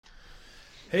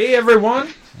Hey everyone,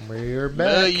 We're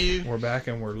back. we're back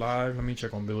and we're live. Let me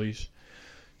check on Billy's.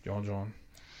 John,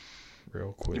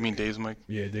 real quick. You mean Dave's mic?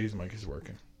 Yeah, Dave's mic is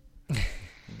working.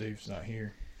 Dave's not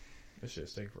here. This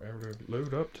shit's take forever to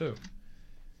load up too.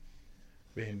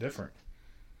 Being different.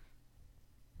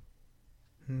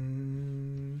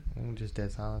 I'm just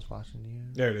dead silence watching you.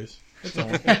 There it is. It's on.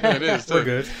 It is. We're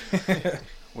Too. good.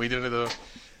 We did it though.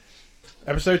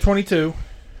 Episode 22.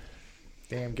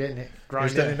 Damn, getting it.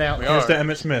 Here's Grinding the, it out. We here's are. the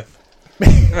Emmett Smith.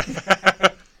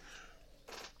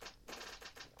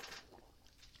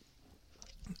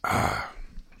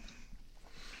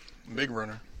 Big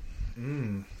runner.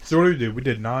 So what did we do? We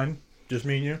did 9. Just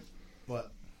me and you.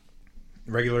 What?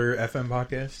 Regular FM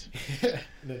podcast.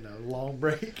 No, long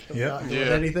break. I'm Yep. not doing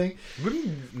Yeah. anything. We've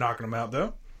been knocking them out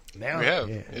though. Now, We have,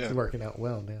 yeah, yeah. it's working out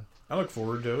well now. I look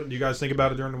forward to it. Do you guys think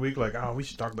about it during the week? Like, oh, we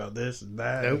should talk about this and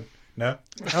that. Nope. No?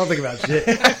 I don't think about shit.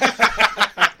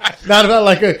 Not about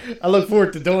I look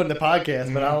forward to doing the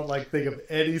podcast, but I don't think of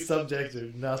any subjects or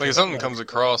nothing. Like if something comes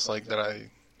across like that I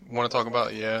want to talk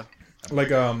about, yeah. Like,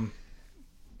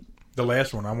 the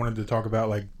last one, I wanted to talk about,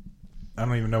 like, I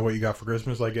don't even know what you got for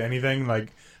Christmas, like anything. Like,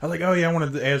 I was like, oh yeah, I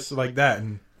wanted to ask like that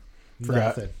and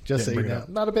forgot. Nothing. Just so Didn't you bring it know, up.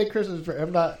 I'm not a big Christmas.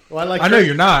 I'm not. Well, I know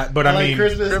you're not, but I I like mean,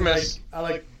 Christmas. and, Christmas. I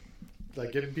like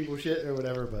giving people shit or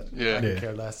whatever, but Yeah. I don't Yeah.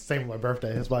 care less. Same with my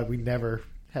birthday. That's why we never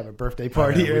have a birthday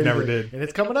party. know, or we never anything. did. And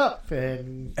it's coming up,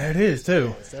 and it is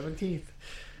too. 17th.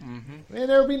 Mm-hmm. And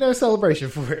there will be no celebration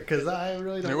for it because I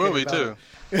really don't. There will care be too.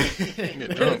 about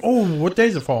Get drunk. Oh, what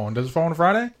days it fall on? Does it fall on a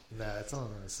Friday? Nah, it's on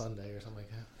a Sunday or something like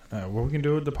that. Well, we can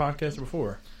do it the podcast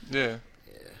before. Yeah.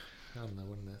 I don't know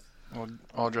when it is.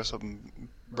 All dressed up in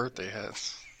birthday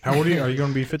hats. How old are you? Are you going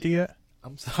to be 50 yet?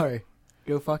 I'm sorry.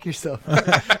 Go fuck yourself.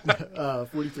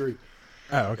 43.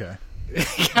 Oh, okay.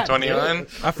 God 29.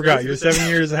 I forgot. You're 7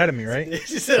 years ahead of me, right?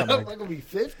 She said I'm not gonna be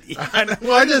 50. I know.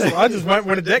 Well, I just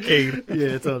went a decade. Yeah,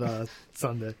 it's on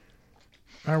Sunday.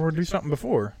 All right, we'll do something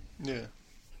before. Yeah.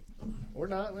 Or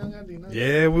not. We don't gotta do nothing.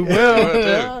 Yeah, we will.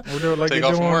 Yeah. We'll do it like Take they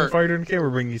off do from on work. Fighter and K. We'll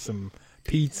bring you some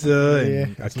pizza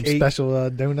and a some cake. special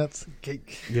donuts,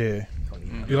 cake. Yeah.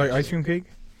 You like ice cream cake?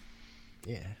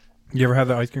 Yeah. You ever had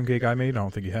the ice cream cake I made? I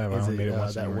don't think you have. I Is only made it it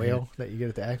once. that in my whale that you get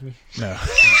at the Acme? life. No.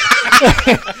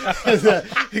 Is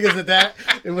that because of that?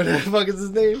 And what the fuck is his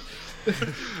name?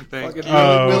 Thank Fucking you.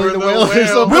 Willie the Whale or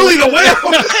something? Willie the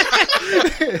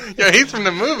Whale. Yeah, he's from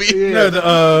the movie.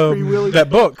 No, Free Willy. that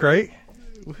book, right?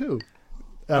 Who?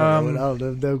 I don't know.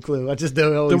 No clue. I just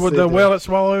know. The whale that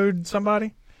swallowed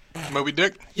somebody. Moby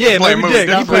Dick. Yeah, Playing Moby Dick.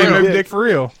 He Not played Moby Moby Dick. Dick for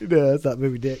real. No, that's not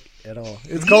Moby Dick at all.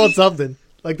 It's called something.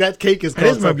 Like that cake is It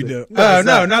called is Moby something. Dick. No, it's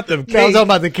No, not the cake. No, I'm talking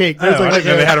about the cake. Oh, I didn't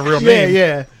know they had a real name.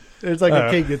 Yeah. There's like a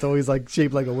Oh. cake that's always like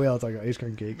shaped like a whale. It's like an ice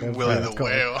cream cake. That's Willie what the it's called.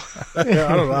 Whale.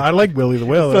 Yeah, I don't know. I like Willie the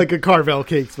Whale. It's like a Carvel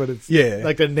cakes, but it's Yeah.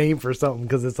 like a name for something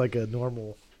because it's like a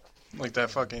normal. Like that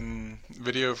fucking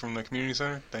video from the community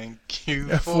center. Thank you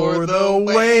for the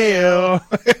whale.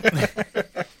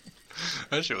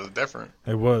 That shit was different.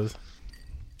 It was.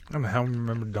 I don't know how I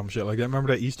remember dumb shit like that.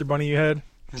 Remember that Easter bunny you had?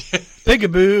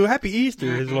 Peekaboo, happy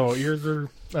Easter. His little ears are...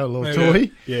 Oh, a little Yeah.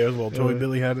 toy. Yeah, it was a little toy Yeah.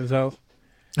 Billy had in his house.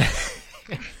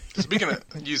 Speaking of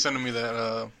you sending me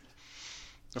that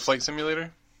the flight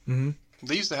simulator, Mm-hmm.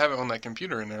 they used to have it on that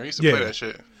computer in there. I used to Yeah. play that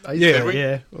shit. Yeah.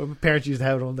 Yeah. Well, my parents used to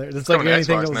have it on there. It's like coming to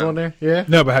anything Xbox that was now. on there. Yeah.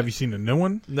 No, but have you seen the new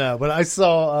one? No, but I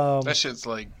saw. That shit's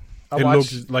like I It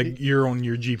watched. looks like you're on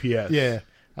your GPS. Yeah,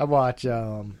 I watch.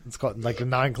 It's called like the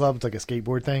Nine Club. It's like a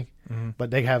skateboard thing. Mhm.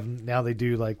 But they have now. They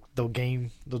do like they'll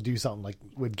do something like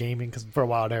with gaming because for a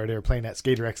while they were playing that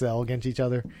Skater XL against each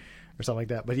other or something like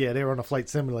that. But yeah, they were on a flight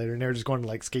simulator and they were just going to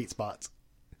like skate spots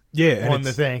Yeah. and on the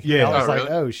it's- thing. Yeah. And I was Oh, like,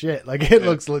 really? oh shit! Like it Yeah.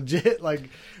 looks legit, like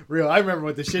real. I remember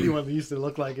what the shitty one used to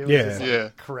look like. It was Yeah. just like, Yeah.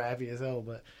 crappy as hell.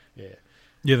 But yeah,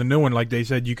 Yeah, the new one, like they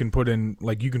said, you can put in,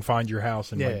 like you can find your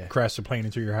house and Yeah. like crash the plane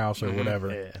into your house or Mhm. whatever.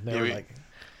 yeah, they Yeah, were we- like.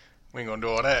 we ain't gonna do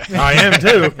all that. I am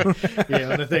too. Yeah,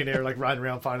 on the thing they were like riding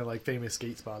around finding like famous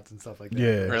skate spots and stuff like that.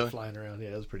 Yeah. Really? Flying around. Yeah,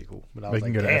 it was pretty cool. But I They was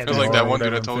can like, go to damn, It was FDR like that or one dude I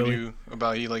whatever in told Philly. you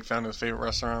about. He like found his favorite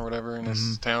restaurant or whatever in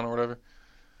his town or whatever.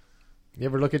 You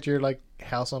ever look at your like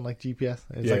house on like GPS?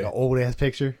 It's Yeah. like an old ass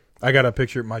picture. I got a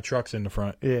picture of my trucks in the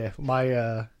front. Yeah, my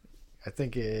I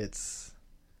think it's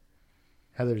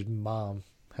Heather's mom,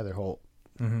 Heather Holt,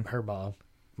 Mhm. her mom.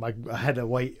 I had a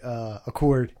white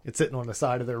Accord. It's sitting on the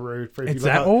side of their road. For if It's you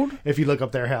look that up, old? If you look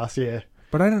up their house, yeah.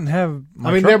 But I didn't have. My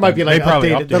I mean, truck there might be one. like They probably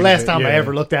updated. The updated last it, time I yeah.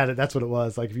 ever looked at it, that's what it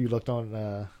was. Like if you looked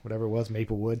on whatever it was,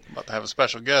 Maplewood. About to have a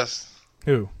special guest.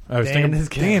 Who? I was Dan thinking, is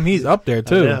good. damn, he's up there I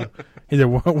too. know. He's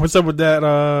like, what's up with that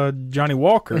Johnny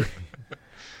Walker?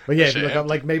 But yeah, if Shit. you look up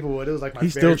like Maplewood, it was like my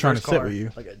He's very still trying first to sit car, with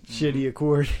you. like a shitty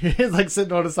Accord. It's like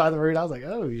sitting on the side of the road. I was like,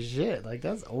 oh shit, like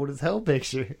that's old as hell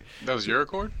picture. That was your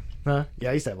Accord? Huh? Yeah,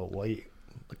 I used to have a white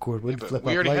Accord with But flip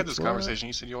we up already had lights. this What? conversation.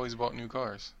 You said you always bought new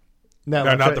cars. No,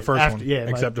 my not fir- the first after- one. Yeah,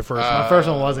 except the first my one. first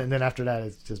one wasn't, and then after that,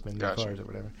 it's just been new Gotcha. cars or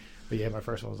whatever. But yeah, my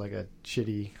first one was like a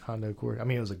shitty Honda Accord. I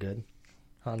mean, it was a good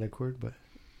Honda Accord, but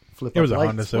flip. It was up a lights,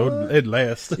 Honda, so what? it'd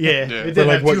last. Yeah, Yeah. it But did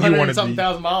like like what you 200 wanted and something to-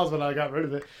 thousand miles when I got rid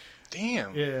of it.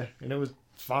 Damn. Yeah, and it was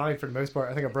fine for the most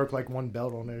part. I think I broke like one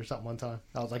belt on it or something one time.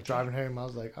 I was like driving home. I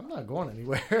was like, I'm not going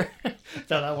anywhere.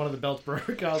 Found out one of the belts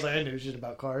broke. I was like, I knew shit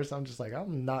about cars. So I'm just like,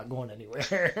 I'm not going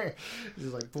anywhere.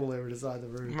 Just like pull over the side of the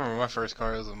I road. remember my first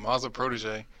car. It was a Mazda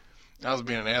Protege. I was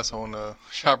being an asshole in the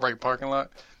ShopRite parking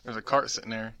lot. There's a cart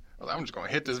sitting there. I was like, I'm just going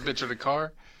to hit this bitch with the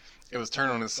car. It was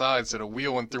turned on its side, so the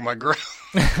wheel went through my grill.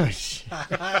 Oh, shit.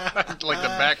 Like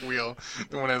the back wheel.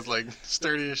 The one that's like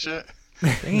sturdy as shit.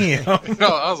 Damn. No,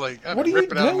 I was like, I What are you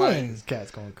rip it out of my... doing? This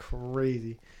cat's going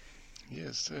crazy.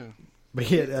 Yes, too. But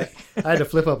yeah, I had to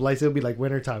flip up lights. It would be like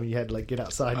wintertime, and you had to like get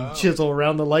outside and Oh. chisel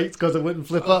around the lights because it wouldn't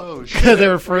flip up Oh, because shit. they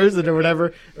were frozen or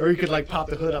whatever. Or you could like pop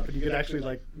the hood up and you could actually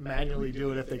like manually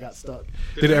do it if they got stuck.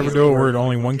 Did it ever do it where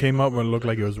only one came up and it looked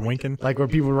like it was winking? Like where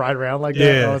people ride around like that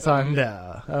Yeah. all the time.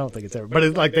 Nah, I don't think it's ever. But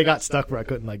it's like they got stuck where I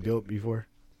couldn't like do it before.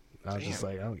 I was just Damn.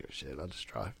 like, I don't give a shit. I'll just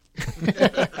drive.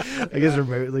 I guess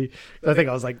remotely. I think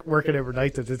I was like working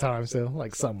overnight at the time, so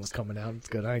like sun was coming out. It's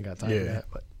good. I ain't got time for Yeah. that.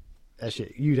 But that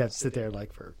shit, you'd have to sit there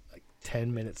like for like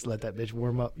 10 minutes, let that bitch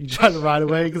warm up. You try to ride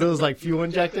away because it was like fuel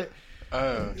injected.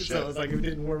 Oh, shit. So it was like if it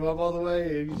didn't warm up all the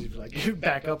way, you just like you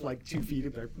back up like 2 feet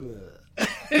and be like, ugh.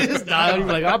 Just die. You'd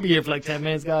be like, I'll be here for like 10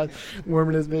 minutes, guys,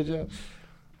 warming this bitch up.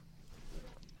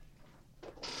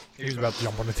 He was about to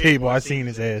jump on the table. I seen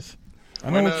his ass. I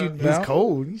know When, what you he's He's about.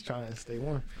 cold. He's trying to stay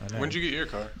warm. I know. When'd you get your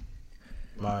car?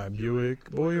 My Buick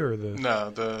boy or the No,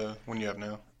 the one you have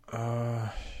now.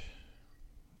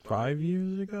 5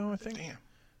 years ago, I think. Damn.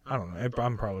 I don't know.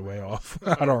 I'm probably way off.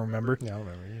 I don't remember. Yeah, I don't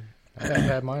remember either. I've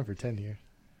had mine for 10 years.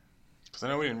 Because I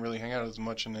know we didn't really hang out as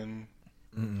much, and then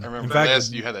Mm-mm. I remember In fact,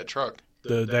 last you had that truck.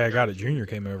 the day I got it, Junior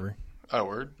came over. Oh,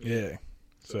 word? Yeah.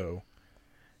 So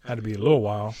had to be a little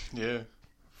while. Yeah.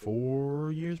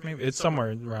 4 years maybe. It's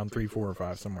somewhere around 3, 4, or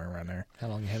 5, somewhere around there How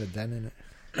long you had a dent in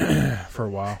it? for a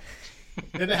while.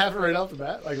 Didn't it have it right off the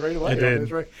bat? Like right away? It did.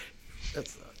 That's right.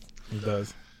 That's, It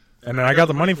does. And then I got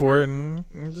the money for it and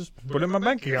just put it in my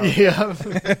bank account. yeah.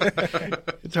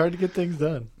 It's hard to get things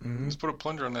done. Mhm. Just put a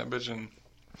plunger on that bitch and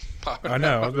pop it I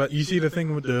know. out. But you see the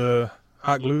thing with the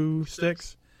hot glue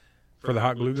sticks for the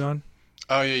hot glue gun?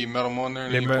 Oh, yeah, you melt them on there.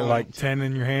 And They then you put pull like 10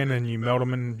 in your hand and you melt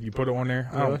them and you put it on there.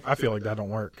 Really? I feel like that don't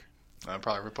work. I'd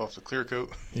probably rip off the clear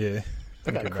coat. Yeah.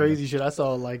 I got crazy shit. I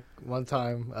saw like one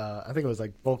time, I think it was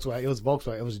like Volkswagen. It was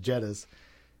Volkswagen. It was Jettas.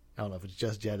 I don't know if it's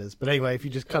just Jettas. But anyway, if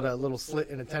you just cut a little slit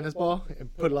in a tennis ball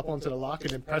and put it up onto the lock and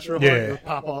then pressure it, Yeah. it would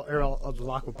pop all, or all the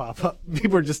lock would pop up.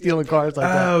 People are just stealing cars like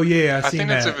that. Oh, yeah. I seen think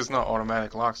that. that's if it's not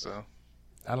automatic locks, though.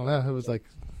 I don't know. It was like,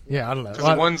 yeah, I don't know. Because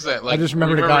the ones that, like, just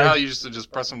remember the guy- how you used to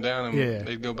just press them down and Yeah.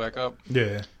 they'd go back up?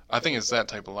 Yeah. I think it's that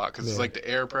type of lock because it's Yeah. like the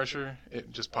air pressure.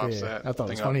 It just pops Yeah, that I thought it thing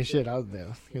was up. funny as shit. I was there.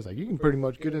 He was like, "You can pretty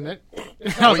much get in it."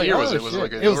 I What like, year was "Oh, it? Was it shit."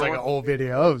 like a It was newer like one? an old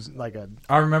video. It was like a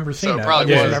I remember seeing So it that.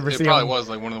 probably yeah. was. remember It seeing probably them. was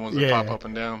like one of the ones that Yeah. pop up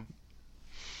and down.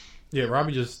 Yeah,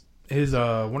 Robbie just his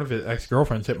one of his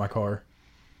ex-girlfriends hit my car.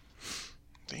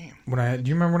 Damn. Do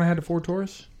you remember when I had the Ford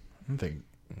Taurus? I don't think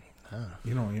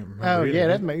you don't even remember. Oh either, yeah,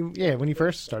 right? yeah. When you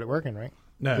first started working, right?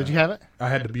 No. Did you have it? I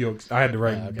had the Buick. I had the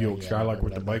right okay, Buick yeah, I Skylark remember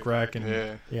with the that. bike rack and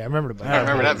Yeah. Yeah, I remember the. I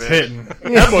remember that was bitch. hitting.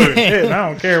 That boy was hitting. I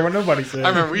don't care what nobody says. I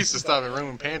remember we used to stop at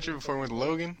Roman Pantry before we went to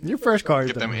Logan. Your first car is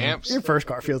Get them amps. Your first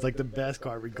car feels like the best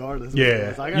car, regardless.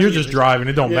 Yeah, Like, I you're gotta just get driving.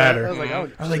 It don't this- matter. I was like,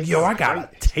 oh, I was like, this yo, is I got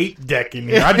great. a tape deck in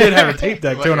here. I did have a tape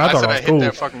deck too, and I Like, thought said it I was hit cool.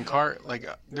 that fucking cart. Like,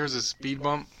 there's a speed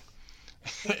bump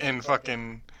in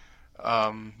fucking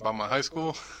by my high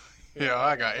school. Yeah,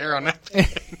 I got air on that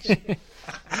bitch.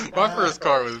 My first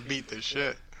car was beat to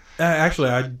shit.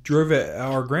 Actually, I drove it at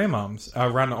our grandmom's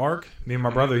around the Arc. Me and my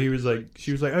brother, she was like,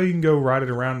 oh, you can go ride it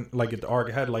around like at the Arc.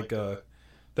 It had like that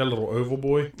little oval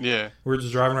boy. Yeah. We were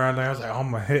just driving around there. I was like, I'm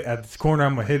gonna hit at this corner.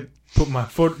 I'm gonna hit, put my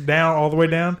foot down all the way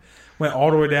down. Went all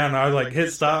the way down. And I was like,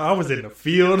 hit stop. I was in the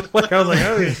field. Like I was like,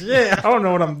 holy shit, I don't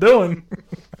know what I'm doing.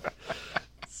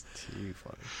 Too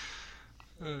funny.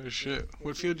 Oh shit.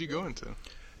 What field you go into?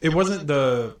 It wasn't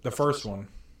the first one.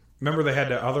 Remember they had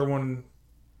the other one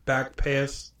back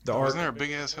past the Arc. Wasn't there a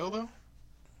big ass hill though?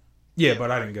 Yeah,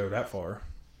 but I didn't go that far.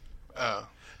 Oh.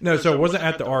 No, so it wasn't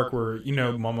at the Arc where,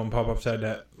 Mom and Pop-Ups had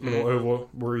that little oval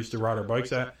where we used to ride our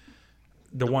bikes at.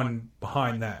 The one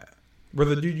behind that. Where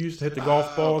the dude used to hit the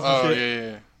golf balls and Oh shit.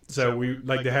 yeah, yeah. So we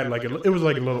like they had like it was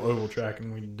like a little oval track,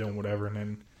 and we doing whatever, and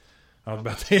then I was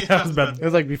about to. It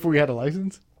was like before you had a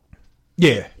license.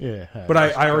 Yeah, Yeah, but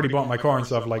I already bought my car and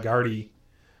stuff. Like I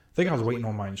think I was waiting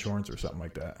on my insurance or something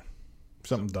like that.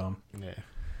 Something dumb. Yeah.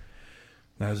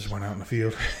 And I just went out in the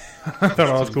field. I thought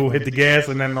I was cool. Hit the gas,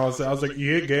 and then I was like,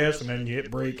 you hit gas, and then you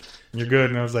hit brake, and you're good.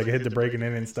 And I was like, I hit the brake, and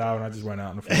then didn't stop, and I just went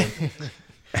out in the field.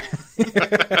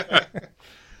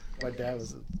 My dad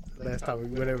was last time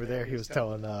we went over there. He was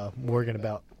telling Morgan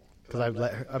about because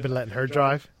I've been letting her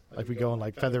drive. Like we go on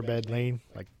like Featherbed Lane,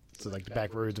 like so like the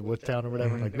back roads of Woodtown or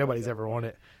whatever. Like nobody's ever on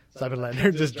it. So I've been letting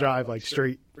her just drive like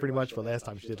straight pretty much. But last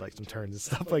time she did like some turns and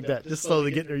stuff like that. Just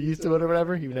slowly getting her used to it or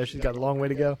whatever, even though she's got a long way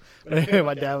to go. But anyway,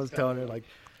 my dad was telling her like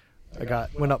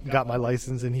went up and got my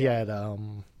license and he had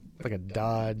like a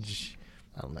Dodge,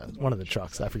 I don't know, one of the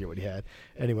trucks. I forget what he had.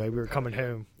 Anyway, we were coming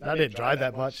home. I didn't drive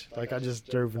that much. Like I just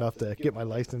drove enough to get my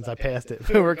license. I passed it.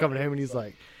 We were coming home and he's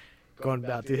like going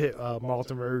about to hit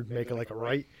Marlton Road, making like a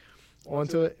right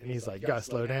onto it. And he's like, you gotta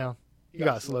slow down. You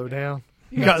gotta slow down.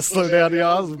 You gotta slow down,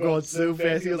 y'all. I was going so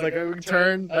fast. He was like, oh, we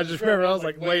turn. I just remember I was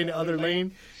like way in the other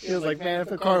lane. He was like, man, if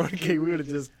the car would have came, we would have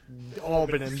just all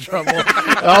been in trouble.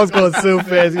 I was going so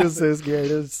fast. He was so scared.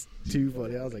 It was too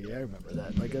funny. I was like, yeah, I remember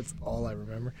that. Like, that's all I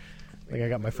remember. Like, I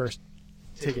got my first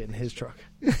ticket in his truck.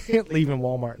 Leaving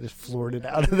Walmart, just floored it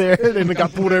out of there. And then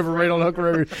got pulled over right on Hooker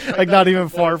Road. Like, not even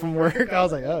far from work. I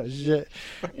was like, oh, shit.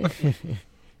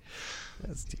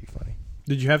 That's too funny.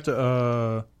 Did you have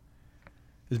to,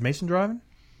 is Mason driving?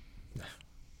 No.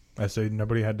 I say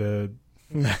nobody had to,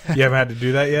 you haven't had to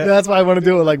do that yet? That's why I want to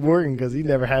do it like Morgan, because he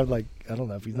never had, like, I don't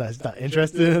know if he's not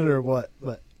interested in it or what,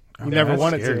 but he never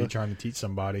wanted to. Trying to teach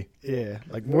somebody. Yeah,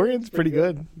 like Morgan's pretty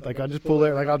good. Like I just pull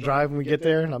there, like I'll drive when we get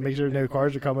there, and I'll make sure no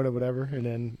cars are coming or whatever, and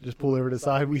then just pull over to the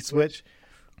side. We switch,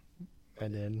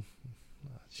 and then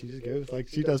she just goes. Like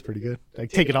she does pretty good.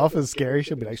 Like taking off is scary.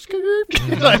 She'll be like,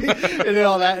 like and then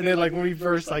all that, and then like when we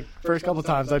first couple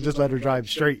times, I just let her drive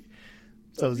straight.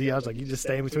 So I was like, you just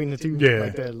stay in between the two,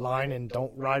 like the line, and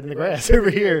don't ride in the grass over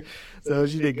here. So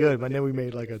she did good. But then we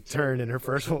made like a turn, and her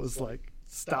first one was like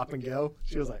stop and go.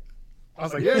 She was like, I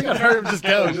was like, yeah, you gotta hurry up, just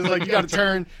go. Just like you gotta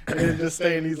turn and then just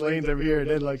stay in these lanes over here. And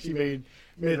then like she made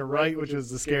a right, which was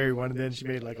the scary one, and then she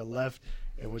made like a left,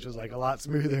 which was like a lot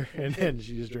smoother. And then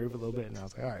she just drove a little bit, and I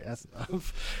was like, all right, that's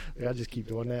enough. Like, I just keep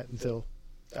doing that until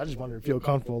I just want her to feel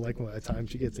comfortable. Like by the time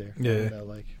she gets there, yeah.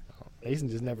 Like Mason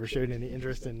just never showed any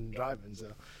interest in driving,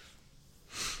 so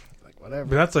like whatever.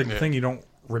 But that's like the thing you don't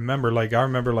remember. Like I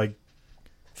remember like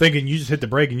thinking you just hit the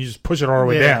brake and you just push it all the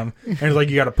way down, and it's like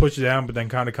you got to push it down, but then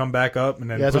kind of come back up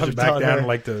and then push it back down,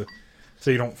 like so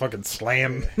you don't fucking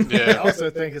slam. Yeah. I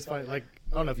also think it's funny. Like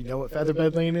I don't know if you know what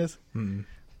Featherbed Lane is. Mm-hmm.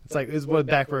 It's like it's one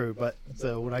back road, but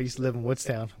so when I used to live in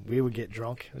Woodstown, we would get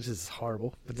drunk, which is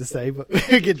horrible to say, but we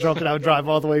would get drunk and I would drive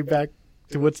all the way back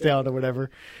to Woodstown or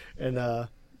whatever, and I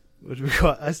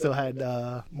still had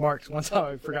marks. One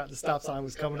time I forgot the stop sign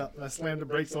was coming up, and I slammed the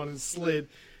brakes on and slid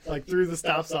like through the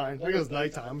stop sign. Like it was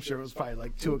nighttime. I'm sure it was probably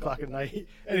like 2:00 at night.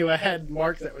 Anyway, I had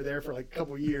marks that were there for like a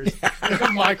couple years.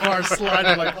 My car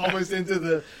sliding like almost into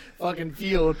the fucking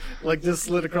field, like just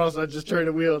slid across. And I just turned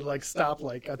the wheel to like stop.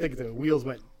 Like I think the wheels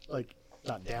went like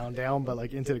not down, but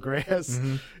like into the grass.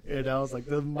 Mm-hmm. And I was like,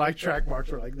 my track marks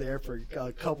were like there for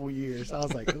a couple years. I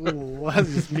was like, ooh,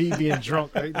 that's just me being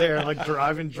drunk right there, like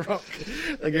driving drunk.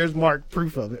 Like there's marked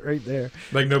proof of it right there.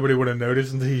 Like nobody would have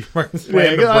noticed until you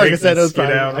slammed the like I said, it was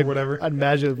probably, out or whatever. I'd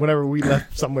imagine whenever we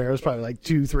left somewhere, it was probably like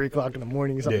 2-3 o'clock in the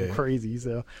morning, something crazy.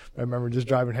 So I remember just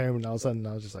driving home, and all of a sudden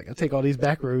I was just like, I take all these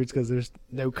back roads because there's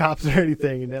no cops or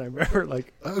anything. And then I remember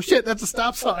like, oh shit, that's a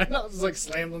stop sign. I was just like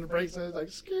slammed on the brakes, and I was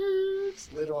like,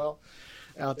 slid oil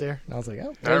out there, and I was like,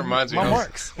 oh, that reminds me.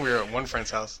 Marks. We were at one friend's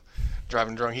house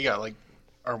driving drunk. He got like,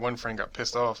 our one friend got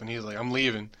pissed off, and he was like, I'm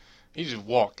leaving. He just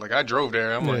walked. Like I drove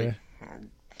there. I'm like,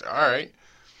 all right.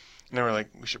 And then we're like,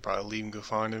 we should probably leave and go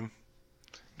find him.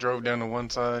 Drove down to one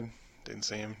side, didn't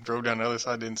see him. Drove down the other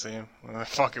side, didn't see him. I'm like,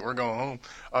 fuck it, we're going home.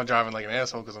 I'm driving like an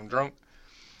asshole because I'm drunk,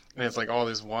 and it's like all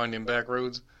this winding back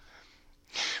roads.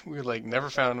 We were like, never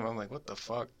found him. I'm like, what the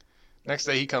fuck? Next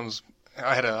day he comes.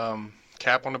 I had a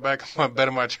cap on the back of my bed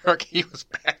of my truck. He was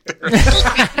back there.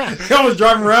 I was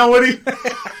driving around with him.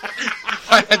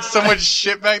 I had so much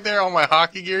shit back there on my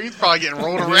hockey gear. He's probably getting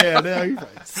rolled around. Yeah,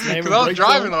 because I was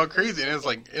driving all crazy, and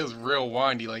it was real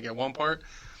windy, like at one part.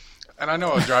 And I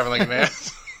know I was driving like an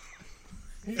ass.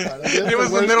 It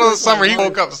was the middle of the summer. He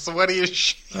woke up sweaty as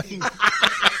shit.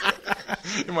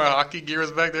 And my hockey gear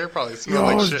was back there. Probably smelled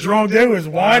like shit. I was drunk. They was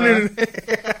whining.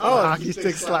 Oh, hockey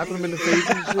stick slapping him in the face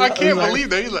and shit. I can't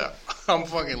believe that. He's like, I'm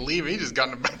fucking leaving. He just got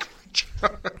in the back of my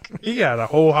truck. He got a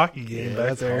whole hockey game back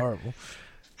that's there. Horrible.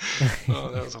 Oh,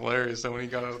 that was hilarious. So when he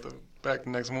got out back the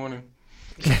next morning,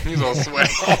 he was all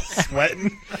sweaty.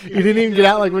 Sweating. You didn't even get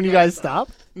out like when you guys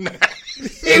stopped? He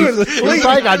He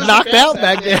probably got knocked out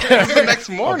back there. the next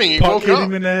morning, he Puck woke hit up.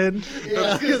 him in the head.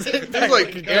 Yeah, It was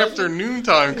like afternoon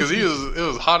time because it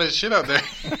was hot as shit out there.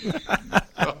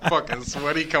 So fucking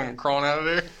sweaty, coming crawling out of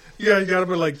there. Yeah, you got up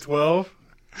at like 12.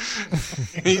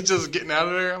 He's just getting out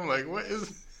of there. I'm like, what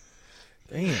is?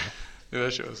 Damn. Yeah,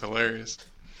 that shit was hilarious.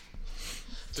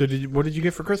 So what did you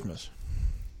get for Christmas?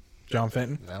 John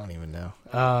Fenton? I don't even know.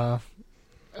 I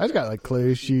just got like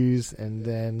clothes, shoes, and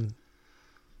then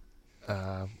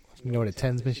you know what a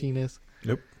TENS machine is?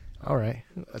 Nope. All right,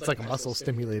 it's like a muscle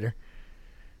stimulator.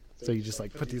 So you just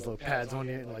like put these little pads on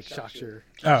you and like shock your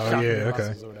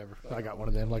muscles or whatever. So I got one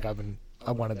of them. Like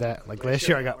I wanted that. Like last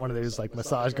year I got one of those like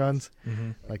massage guns.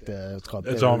 Mm-hmm. Like it's called.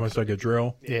 It's almost like a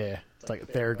drill. Yeah, it's like a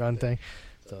Theragun thing.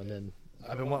 So and then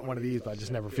I've been wanting one of these, but I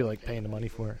just never feel like paying the money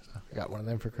for it. So I got one of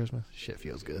them for Christmas. Shit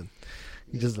feels good.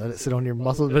 You just let it sit on your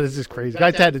muscles, but it's just crazy.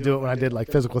 I had to do it when I did like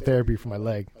physical therapy for my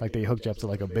leg. Like they hooked you up to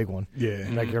like a big one. Yeah.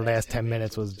 And, like your last 10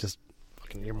 minutes was just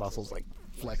fucking your muscles like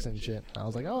flexing and shit. And I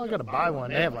was like, oh, I gotta buy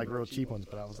one. They have like real cheap ones,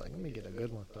 but I was like, let me get a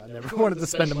good one. But I never wanted to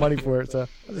spend the money for it, so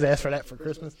I just asked for that for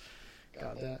Christmas.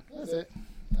 Got that. That's it.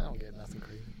 I don't get nothing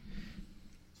crazy.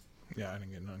 Yeah, I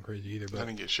didn't get nothing crazy either. But I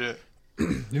didn't get shit.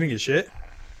 You didn't get shit?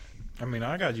 I mean,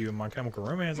 I got you in My Chemical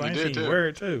Romance. I ain't did, seen you too. wear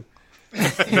it, too.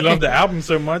 You love the album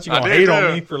so much, you're I going to did, hate on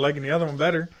too. me for liking the other one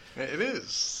better. It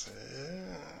is.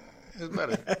 It's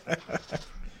better.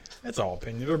 That's all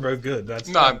opinion. They're both good. That's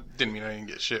No, I didn't mean I didn't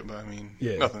get shit, but I mean,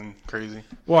 Yeah. nothing crazy.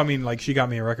 Well, I mean, like, she got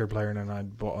me a record player, and then I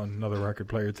bought another record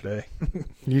player today.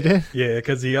 You did? Yeah,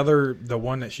 because the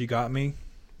one that she got me.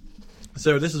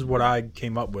 So this is what I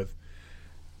came up with.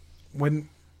 When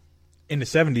in the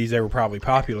 70s, they were probably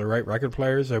popular, right? Record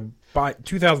players. So by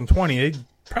 2020, they'd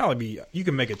probably be. You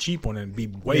can make a cheap one and be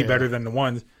way better than the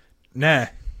ones. Nah,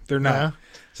 they're not. Nah.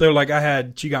 So like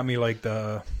she got me like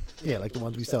the Like the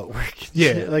ones we sell at work.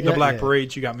 yeah, like the that, Black yeah.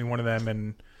 Parade. She got me one of them,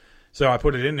 and so I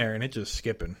put it in there, and it's just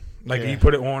skipping. Like Yeah. you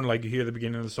put it on, like you hear the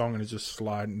beginning of the song, and it's just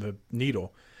sliding the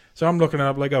needle. So I'm looking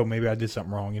up like, oh, maybe I did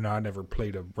something wrong. You know, I never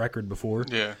played a record before.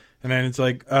 Yeah. And then it's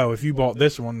like, oh, if you bought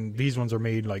this one, these ones are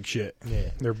made like shit. Yeah.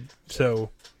 They're so.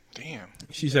 Damn.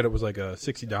 She said it was like a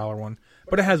 $60 one,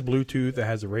 but it has Bluetooth, it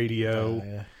has a radio,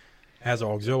 Yeah. has an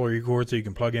auxiliary cord, so you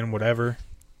can plug in whatever.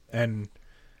 And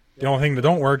the only thing that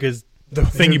don't work is the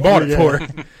thing you bought it Yeah. for.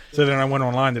 So then I went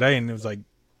online today, and it was like,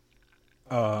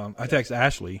 I texted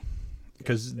Ashley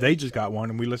because they just got one,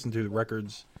 and we listened to the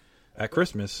records at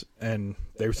Christmas, and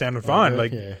they were sounding fine.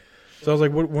 Like. yeah. So I was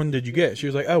like, what one did you get? She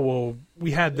was like, oh, well,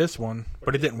 we had this one,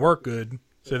 but it didn't work good.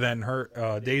 So then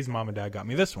her Dave's mom and dad got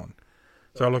me this one.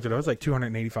 So I looked at it. It was like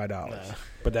 $285.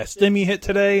 But that stimmy hit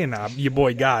today, and your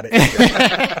boy got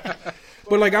it.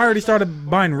 But, like, I already started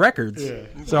buying records. Yeah.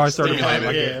 So I started buying,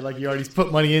 Stimulated. like, Like you already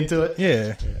put money into it.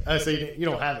 yeah. So you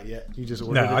don't have it yet. You just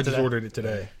ordered No, it I just today? ordered it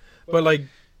today. But, like,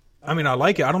 I mean, I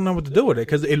like it. I don't know what to do with it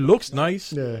because it looks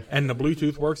nice. Yeah. And the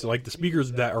Bluetooth works. Like, the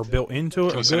speakers that are built into it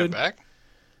Can are you send it good. back?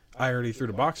 I already threw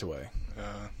the box away.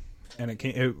 Uh, And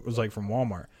it was like from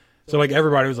Walmart. So like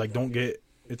everybody was like, don't get,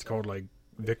 it's called like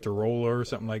Victor Roller or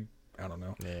something, like, I don't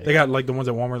know. Yeah. They got like the ones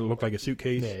at Walmart that look like a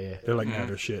suitcase. Yeah, yeah. They're like, no,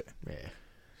 they're shit. Yeah.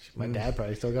 My dad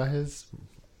probably still got his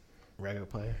regular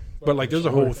player. But like there's a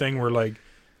Sure. whole thing where like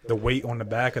the weight on the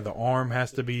back of the arm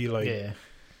has to be like, Yeah.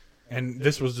 and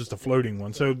this was just a floating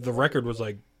one. So the record was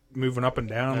like moving up and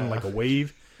down like a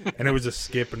wave. And it was just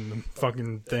skipping the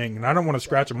fucking thing. And I don't want to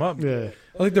scratch them up. Yeah.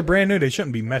 Like they're brand new. They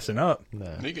shouldn't be messing up.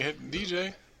 No. you can hit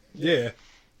DJ. Yeah.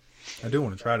 I do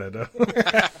want to try that though.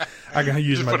 I gotta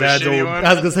use Just my put a dad's shitty old one. I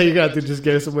was gonna say you got to just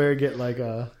go somewhere and get like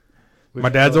my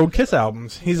dad's old Kiss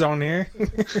albums. He's on there.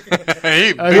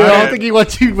 Hey, I don't think he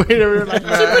wants you wait over like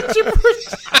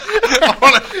I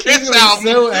want a Kiss album.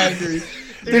 so angry.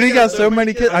 Dude, he got so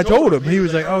many Kiss. I told him. He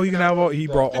was like, "Oh, you can have all." He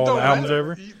brought It all don't the albums matter.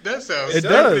 over. That sounds It stupid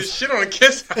does. as shit on a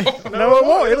Kiss album. No, it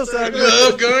won't. It'll sound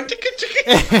good. Love gun.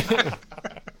 Ticka.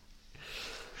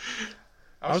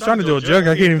 I was trying to do a joke.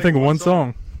 I can't even think of one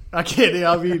song. I can't.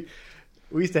 I mean,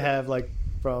 we used to have like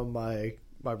from my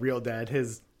real dad,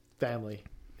 his family,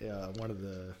 one of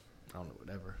the I don't know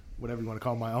whatever you want to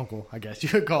call my uncle, I guess you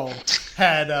could call him,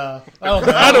 had I don't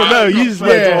know. I don't know. You just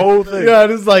went the whole thing. Yeah,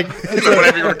 it's like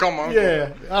Whatever you want to call my uncle.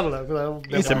 yeah, I don't know. 'Cause I don't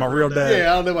know He said my real dad.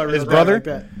 Yeah, I don't know my real His dad brother? like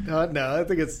that. No, I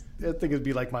think it'd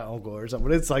be like my uncle or something.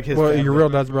 But it's like his. Well, family. your real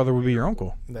dad's brother would be your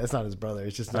uncle. That's not his brother.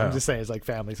 It's just Oh. I'm just saying it's like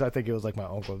family. So I think it was like my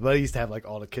uncle. But he used to have like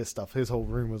all the Kiss stuff. His whole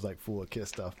room was like full of Kiss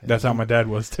stuff. And That's how my dad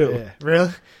was too. yeah,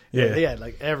 really. Yeah. He had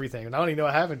like everything, and I don't even know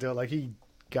what happened to it. Like he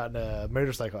got in a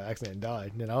motorcycle accident and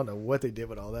died. And I don't know what they did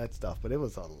with all that stuff, but it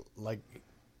was like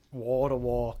wall to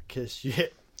wall Kiss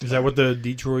shit. Is that what the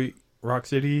Detroit Rock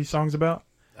City song's about?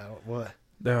 What?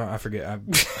 No, I forget.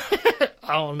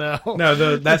 I don't know.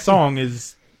 No, that song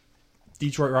is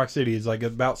Detroit Rock City. Is like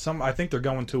about I think they're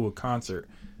going to a concert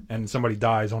and somebody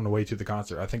dies on the way to the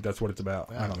concert. I think that's what it's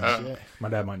about. I don't know. My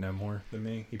dad might know more than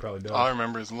me. He probably does. All I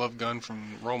remember is Love Gun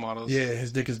from Role Models. Yeah,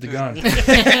 his dick is the gun.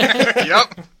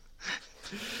 Yep.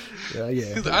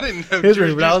 Yeah. I didn't know.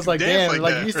 But I was like, damn,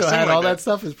 like you still had all that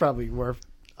stuff. Is probably worth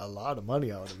a lot of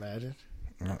money, I would imagine.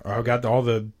 I got all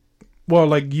the. Well,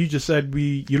 like you just said,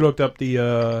 you looked up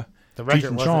the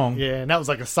record Chong. Yeah, and that was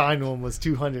like a signed one was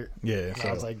 $200. Yeah, so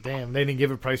I was like, damn, they didn't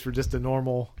give a price for just a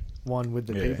normal one with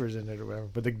the papers in it or whatever.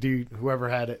 But the dude, whoever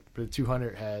had it, the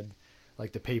 200 had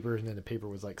like the papers, and then the paper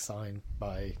was like signed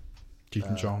by Cheech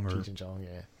and Chong. Cheech and Chong,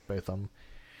 yeah, both of them.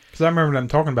 Because I remember them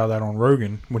talking about that on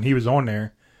Rogan when he was on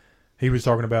there. He was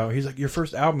talking about, he's like, your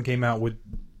first album came out with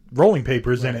rolling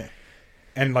papers in it,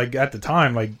 and like at the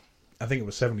time, like I think it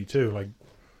was 72, like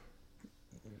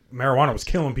marijuana was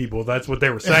killing people. That's what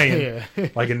they were saying.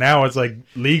 Like, and now it's like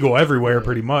legal everywhere,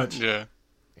 pretty much. Yeah.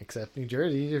 Except New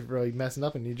Jersey, you're really messing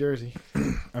up in New Jersey.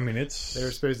 I mean, they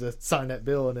were supposed to sign that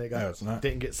bill and it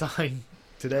didn't get signed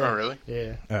today. Oh, really?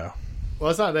 Yeah. Oh. Well,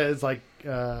 it's not that. It's like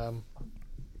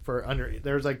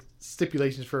there's like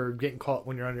stipulations for getting caught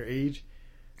when you're underage.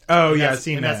 Oh, yeah, I've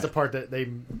seen and that. That's the part that they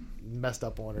messed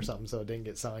up on or something, so it didn't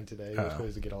get signed today. It was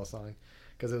supposed to get all signed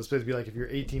because it was supposed to be like if you're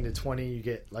 18 to 20, you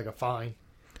get like a fine.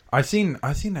 I seen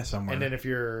that somewhere. And then if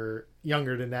you're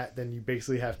younger than that, then you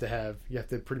basically have to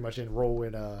pretty much enroll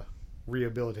in a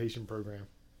rehabilitation program.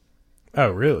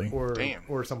 Oh, really?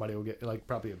 Or somebody will get, like,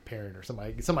 probably a parent or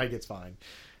somebody gets fined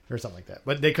or something like that.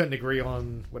 But they couldn't agree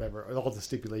on whatever. All the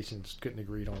stipulations couldn't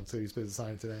agree on, so he's supposed to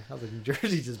sign it today. I was like, New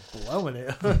Jersey's just blowing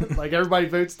it. Like, everybody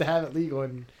votes to have it legal,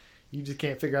 and you just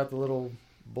can't figure out the little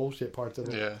bullshit parts of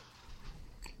it. Yeah.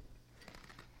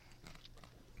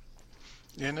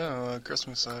 Yeah, no,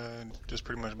 Christmas, I just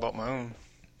pretty much bought my own.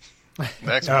 The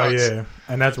Xbox. Oh, yeah.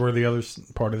 And that's where the other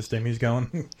part of the Stimmy's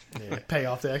going. Yeah. Pay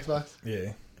off the Xbox?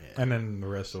 Yeah. And then the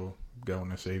rest will go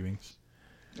into savings.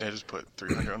 Yeah, I just put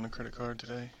 $300 on the credit card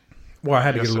today. Well, I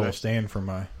had to get a little stand for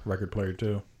my record player,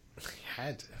 too. You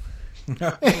had to.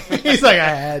 He's like, I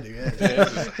had to. Yeah,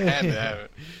 just had to have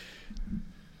it.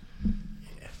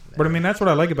 Yeah. But, I mean, that's what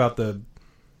I like about the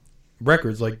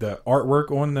records, like the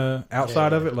artwork on the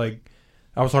outside of it, like...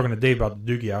 I was talking to Dave about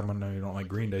the Dookie album. I know you don't like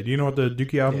Green Day. Do you know what the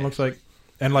Dookie album looks like?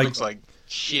 And like, looks like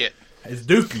shit. It's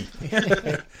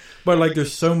Dookie. But like,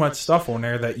 there's so much stuff on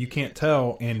there that you can't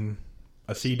tell in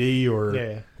a CD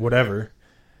or whatever.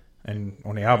 And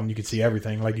on the album, you can see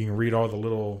everything. Like, you can read all the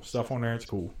little stuff on there. It's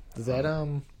cool. Is that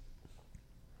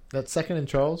that Second and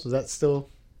Charles? Is that still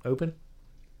open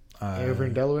over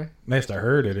in Delaware? Next I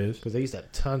heard it is, because they used to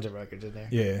have tons of records in there.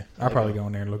 Yeah, I'll probably go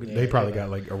in there and look. They probably got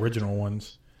like original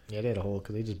ones. Yeah, they had a whole,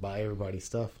 because they just buy everybody's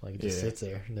stuff. Like, it just sits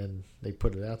there, and then they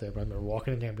put it out there. But I remember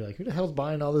walking in there and be like, who the hell's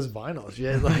buying all this vinyl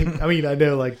shit? Like, I mean, I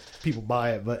know, like, people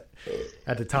buy it, but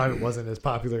at the time it wasn't as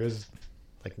popular as,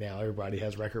 like, now. Everybody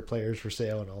has record players for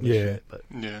sale and all this shit. But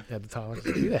at the time, I was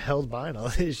like, who the hell's buying all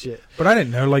this shit? But I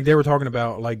didn't know, like, they were talking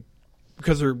about, like,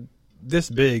 because they're this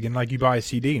big, and, like, you buy a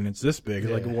CD, and it's this big.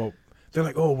 Like, well, they're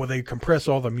like, oh, well, they compress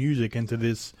all the music into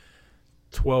this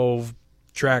 12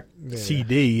 track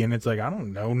CD, and it's like, I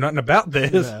don't know nothing about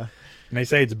this. And they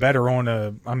say it's better on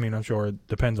I mean, I'm sure it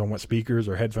depends on what speakers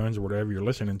or headphones or whatever you're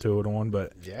listening to it on,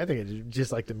 but I think it's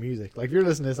just like the music. Like, if you're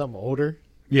listening to something older,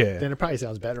 then it probably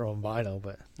sounds better on vinyl.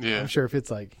 But I'm sure if it's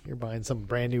like you're buying some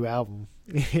brand new album,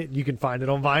 you can find it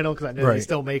on vinyl, because I know they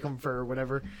still make them for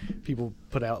whatever people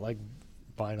put out, like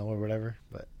vinyl or whatever.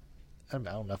 But I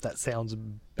don't know if that sounds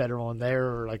better on there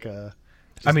or like a.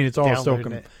 I mean, it's all still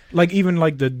like, even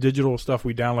like the digital stuff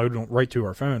we download right to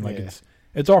our phone. Like,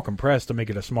 it's all compressed to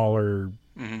make it a smaller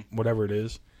whatever it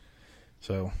is.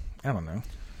 So I don't know.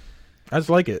 I just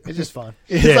like it. It's just fun.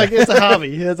 It's like, it's a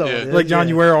hobby. That's all it is. Like, John,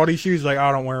 you wear all these shoes. Like,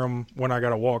 I don't wear them when I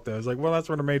gotta walk. Though. It's like, well, that's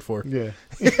what they're made for. Yeah,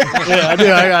 I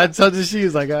do. I got tons of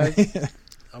shoes. Like,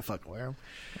 I'll fucking wear them.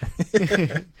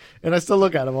 And I still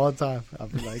look at them all the time. I'll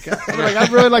be like, I'd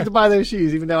really like to buy those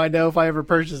shoes, even though I know if I ever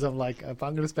purchase them, like, if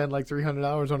I'm going to spend like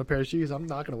 $300 on a pair of shoes, I'm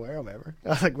not going to wear them ever. I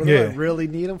was like, what do I really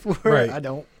need them for? Right. I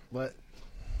don't, but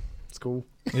it's cool.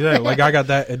 Yeah, like, I got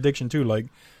that addiction too. Like,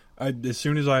 as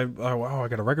soon as I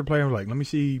got a record player, I'm like, let me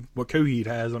see what Coheed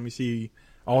has. Let me see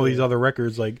all these other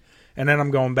records. Like, and then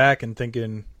I'm going back and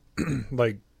thinking,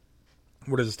 like,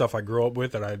 what is the stuff I grew up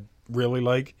with that I really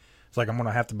like? It's like, I'm going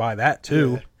to have to buy that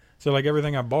too. So, like,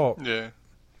 everything I bought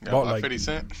Got like 50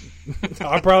 Cent.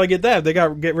 I'll probably get that. They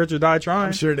got Get Rich or Die Trying.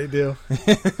 I'm sure they do.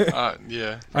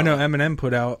 Yeah. I know Eminem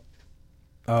put out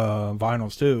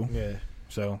vinyls too. Yeah.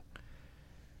 So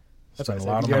That's spent a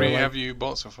what I lot said. of How money. many have you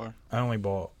bought so far? I only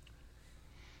bought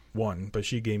one, but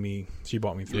she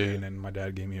bought me 3, Yeah. and then my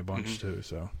dad gave me a bunch too.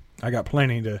 So I got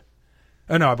plenty to.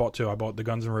 Oh no, I bought 2. I bought the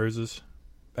Guns N' Roses,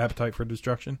 Appetite for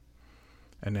Destruction,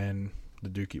 and then the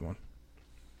Dookie one.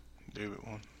 Do it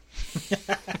one.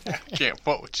 Can't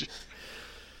fuck with you.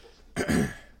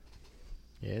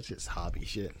 Yeah, it's just hobby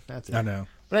shit. That's it. I know.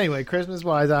 But anyway, Christmas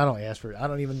wise, I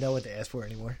don't even know what to ask for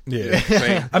anymore. Yeah.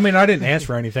 Same. I mean, I didn't ask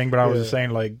for anything, but I was Yeah. just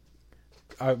saying, like,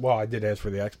 I did ask for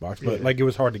the Xbox, but Yeah. like it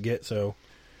was hard to get. So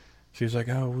she was like,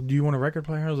 "Oh, do you want a record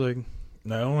player?" I was like,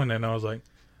 "No," and then I was like,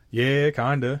 "Yeah,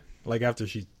 kinda." Like after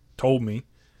she told me.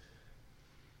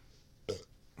 So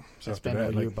That's after been that,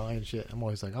 when like, you're buying shit. I'm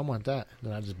always like, I want that.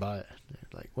 Then I just buy it.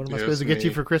 They're like, what am I Yeah, supposed to that's get you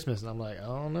me. for Christmas? And I'm like, I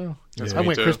don't know. That's I me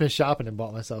went too. Christmas shopping and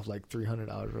bought myself like $300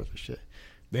 worth of shit.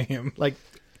 damn. Like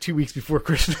 2 weeks before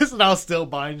Christmas, and I was still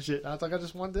buying shit. And I was like, I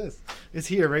just want this. It's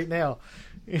here right now.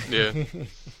 Yeah.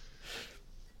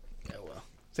 Yeah, well,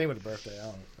 same with the birthday.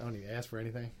 I don't even ask for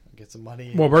anything. I get some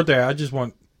money. Well, birthday, I just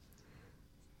want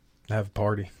to have a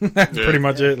party. That's Yeah. pretty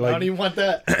much it. I Like, don't even want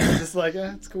that. It's just like,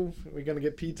 it's cool. We're gonna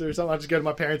get pizza or something. I just go to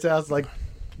my parents' house. Like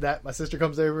that. My sister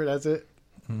comes over. That's it.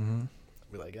 mm-hmm.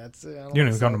 Be like, that's it. I You don't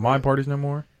even come to my parties no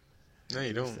more. No,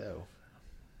 you don't. So,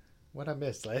 what I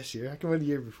missed last year? I came the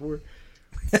year before.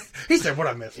 He said, "What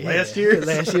I missed Yeah, last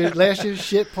year's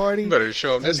shit party. You better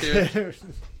show up this year.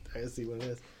 I see what it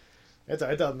is. It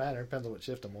doesn't matter. Depends on what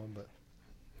shift I'm on, but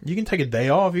You can take a day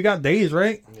off. You got days,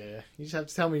 right?" yeah, you just have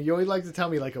to tell me. You always like to tell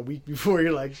me like a week before.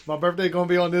 You're like, my birthday's gonna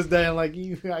be on this day. I'm like,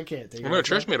 I can't take it. Well, no,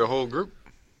 Trish made a whole group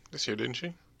this year, didn't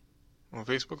she? On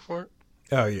Facebook for it?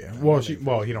 Oh yeah. Well,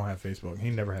 he don't have Facebook. He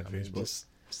never had Facebook. Just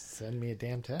send me a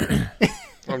damn text.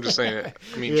 I'm just saying it.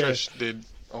 I mean, Yeah. Trish did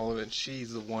all of it.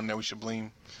 She's the one that we should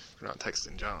blame for not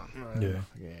texting John. Yeah.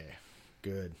 Yeah.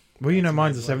 Good. Well, you know,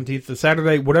 mine's the 17th, the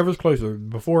Saturday, whatever's closer,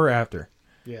 before or after.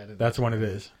 Yeah. That's when it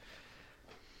is.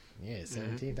 Yeah,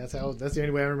 17th. That's the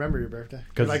only way I remember your birthday.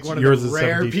 'Cause You're like one yours of is the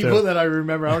rare 17th people too. that I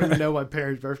remember. I don't even know my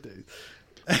parents' birthdays.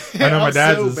 I know my I'm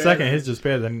dad's so the bad second. at His it. just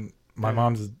passed, and my Yeah.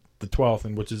 mom's is the 12th,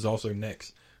 and which is also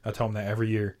Nick's. I tell him that every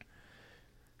year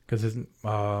because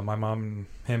my mom and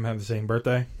him have the same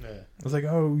birthday. Yeah. I was like,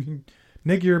 "Oh,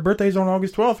 Nick, your birthday's on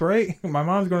August 12th, right?" My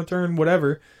mom's going to turn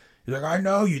whatever. He's like, "I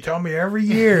know. You tell me every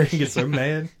year." He gets so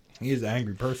mad. He's an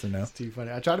angry person now. It's too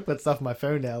funny. I try to put stuff on my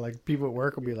phone now. Like people at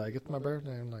work will be like, "It's my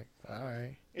birthday." I'm like, "All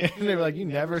right." And they're like, "You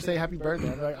never say happy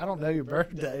birthday." I'm like, "I don't know your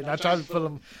birthday." And I try to put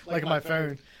them like on my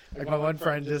phone. Like my one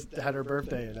friend just had her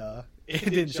birthday and it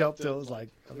didn't show up till it was like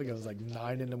I think it was like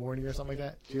 9 in the morning or something like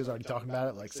that. She was already talking about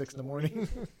it like 6 in the morning.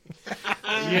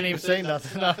 You didn't even say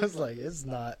nothing. I was like, it's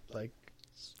not like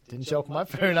didn't show up on my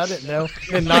phone. I didn't know.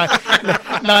 And 9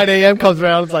 a.m. comes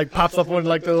around. It's like pops up on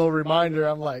like the little reminder.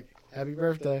 I'm like, happy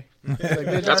birthday. It's like,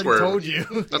 bitch, That's I already where- told you.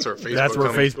 That's where Facebook That's where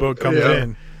comes. Facebook comes Yeah.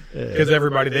 in because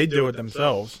everybody they do it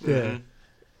themselves. Yeah.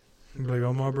 Like,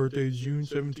 "Oh, my birthday's June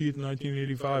 17th,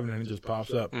 1985," and then it just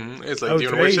pops up. It's like, Oh, do you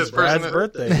want to wish today's this person Brad's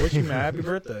birthday. Wish him a happy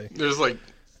birthday. There's like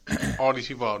all these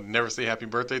people I'll never say happy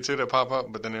birthday to that pop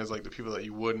up, but then there's like the people that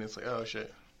you would, and it's like, oh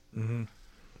shit. Mm-hmm.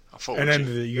 I'll fuck And with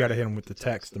then you. you got to hit him with the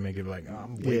text to make it like, "Oh,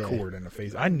 I'm way Yeah. cooler than the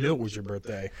face. I knew it was your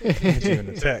birthday." Hit you in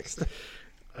the text.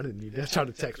 I didn't need that. I try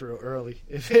to text real early.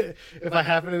 If I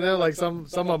happen to know, like some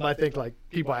of them, I think like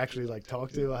people I actually like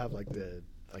talk to. I have like the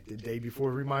day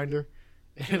before reminder,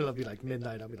 and it'll be like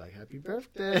midnight. I'll be like, "Happy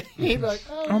birthday!" He'll be like,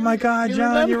 Oh my God,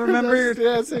 John, you remember?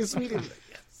 Yeah, it's so sweet. I'm like,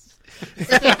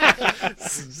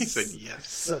 yes. He said yes.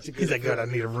 Such a good. He's like, "Good, I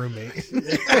friend. need a roommate."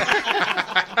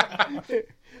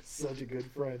 Such a good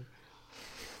friend.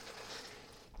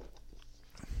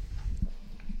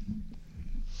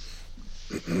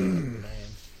 Man.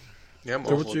 Yeah, I'm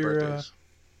So awful what's with your, birthdays.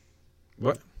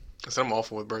 What? I said I'm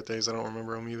awful with birthdays. I don't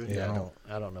remember them either. Yeah,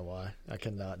 I don't know why. I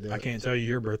cannot do it. I can't tell you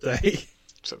your birthday.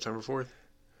 September 4th.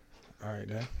 All right,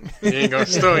 then. You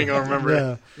still ain't gonna remember it.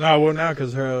 Yeah. No, well, now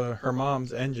because her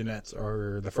mom's and Jeanette's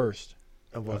are the 1st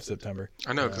Of of September.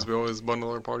 I know, because we always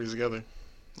bundle our parties together,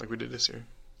 like we did this year.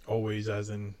 Always, as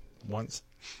in once.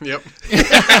 Yep.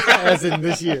 As in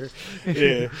this year.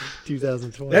 Yeah.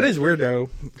 2020. That is weird, though,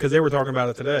 because they were talking about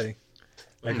it today.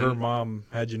 Like, her mom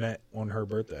had Jeanette on her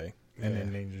birthday, and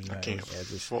then named Jeanette. I can't Yeah,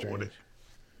 just fuck with strange. it.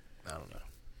 I don't know.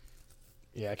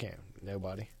 Yeah, I can't.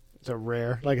 Nobody. It's a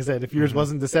rare. Like I said, if yours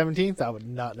wasn't the 17th, I would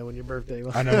not know when your birthday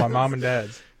was. I know my mom and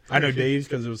dad's. I know Dave's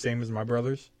because it was the same as my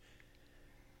brother's.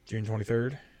 June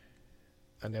 23rd.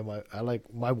 And then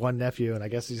my one nephew, and I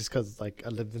guess it's just because like I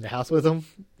lived in the house with him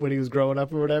when he was growing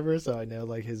up or whatever, so I know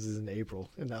like his is in April,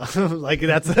 and like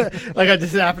that's like I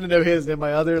just happen to know his. And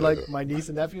my other like my niece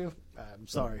and nephew, I'm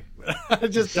sorry, I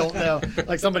just don't know.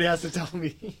 Like somebody has to tell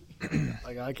me.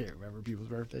 Like I can't remember people's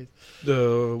birthdays.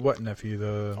 The what nephew?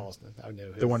 The Austin, I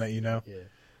know his. The one that you know. Yeah,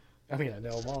 I mean I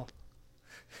know them all.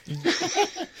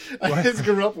 I just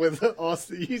grew up with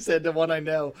Austin. You said the one I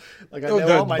know. Like I know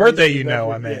the all my birthday nieces you and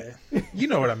know. nephews. I meant. You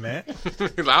know what I meant. I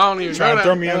don't even Trying know to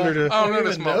throw that. me under the. I don't know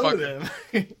this even know motherfucker.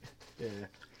 them. Yeah.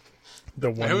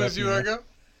 The one. Who is nephew you, I know. go?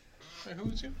 Hey, who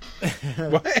is you?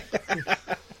 What?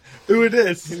 Who it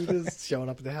is? He was just showing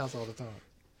up at the house all the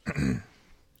time.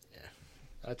 Yeah.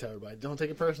 I tell everybody, don't take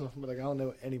it personal. But like, I don't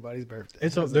know anybody's birthday.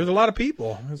 There's a lot of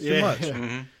people. It's too much.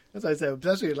 Mm-hmm. That's what I said.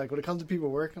 Especially like when it comes to people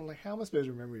working, I'm like, how am I supposed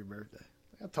to remember your birthday?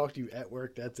 I'll talk to you at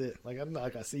work. That's it. Like I'm not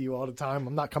like I see you all the time.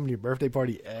 I'm not coming to your birthday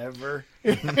party ever.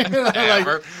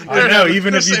 Ever. I know,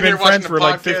 even They're if you've sitting been here watching friends the for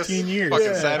like podcast, 15 years. Fucking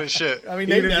Yeah. sad as shit. I mean,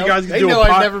 Even they if know, you guys they do a know I've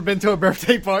pod- never been to a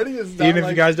birthday party. It's not Even if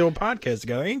like, you guys do a podcast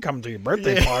together, you ain't coming to your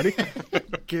birthday Yeah. party.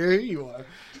 care who you are.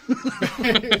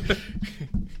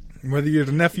 Whether you're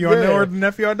the nephew I know Yeah. or the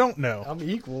nephew I don't know. I'm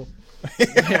equal.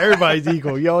 Everybody's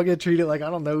equal. Y'all get treated like I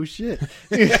don't know shit.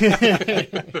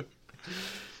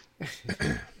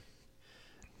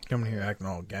 Coming here acting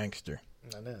all gangster.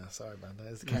 I know. Sorry about that.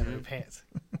 It's the camo pants.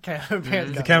 Camo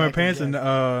pants. The got camo me pants acting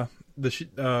and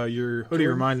gangster. your hoodie Jordan?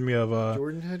 reminds me of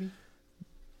Jordan hoodie.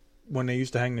 when they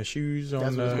used to hang the shoes on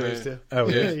That's what the. it's supposed to. Oh,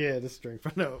 yeah, yeah. yeah. This string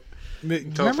for no.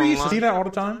 Remember you used to see that all the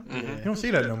time? Mhm. You don't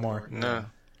see that no more. No.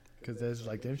 Because there's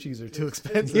like them shoes are too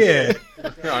expensive. Yeah.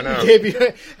 Yeah, I know. You can't be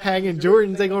hanging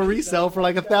Jordans. They gonna resell for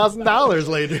like $1,000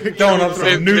 later. Throwing up some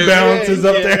It- New it- Balances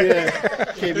up there. Yeah.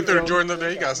 Can't They be threw throwing, Jordan up there.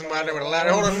 You got somebody there with a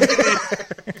ladder. Hold on.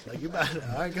 like you about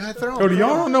to, I gotta throw 'em. Oh, do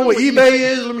y'all don't know what eBay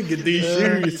is? Let me get these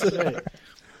shoes.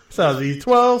 Size these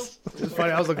 12s. It's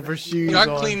funny. I was looking for shoes. I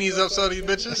on- clean these up, so these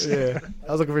bitches. Yeah,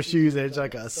 I was looking for shoes. And it's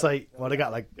like a site. Well, they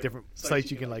got like different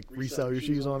sites you can like resell your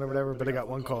shoes on or whatever. But they got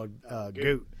one called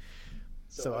Goat.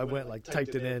 So I went like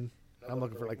typed it in. I'm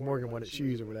looking for like Morgan wanted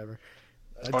shoes or whatever.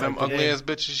 I Oh, them typed it ugly in. ass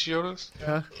bitches she showed us?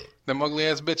 Huh? Them ugly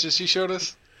ass bitches she showed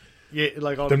us? Yeah,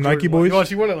 like all Them the Nike Jordan ones. boys? Well,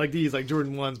 she wanted like these, like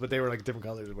Jordan ones, but they were like different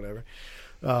colors or whatever.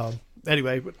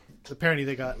 Anyway, but apparently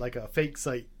they got like a fake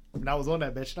site. And I was on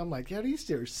that bitch, and I'm like, yeah,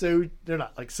 these are they're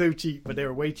not like so cheap, but they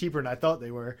were way cheaper than I thought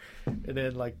they were. And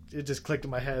then like it just clicked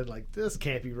in my head, like this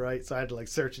can't be right. So I had to like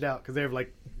search it out because they have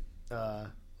like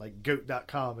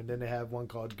goat.com, and then they have one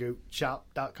called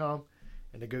goatshop.com,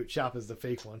 and the goat shop is the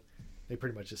fake one. They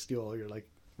pretty much just steal all your like.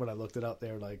 When I looked it up,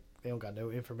 they were like, they don't got no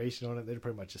information on it. They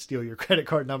pretty much just steal your credit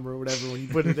card number or whatever when you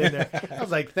put it in there. I was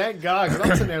like, thank God, because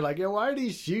I'm sitting there like, yo, why are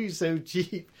these shoes so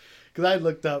cheap? Because I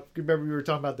looked up. Remember we were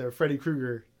talking about the Freddy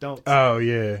Krueger dunks. Oh,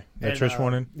 yeah. That And, Trish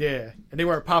wanted. Yeah, and they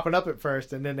weren't popping up at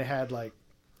first, and then they had like,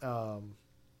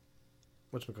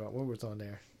 whatchamacallit, what was on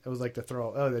there? It was like the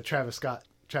throw. Oh, the Travis Scott.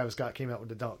 Travis Scott came out with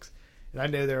the dunks, and I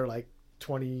know they're like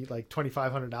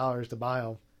 $2,500 to buy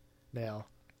them now,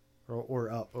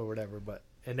 or up or whatever. But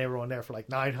and they were on there for like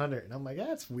 $900, and I'm like,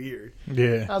 that's weird.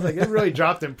 Yeah. I was like, it really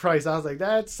dropped in price. I was like,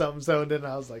 that's something. So then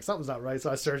I was like, something's not right.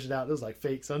 So I searched it out. It was like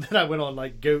fake. So then I went on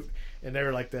like Goat, and they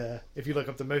were like if you look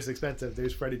up the most expensive,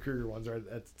 those Freddy Krueger ones are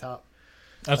at the top.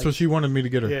 That's what she wanted me to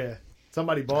get her. Yeah,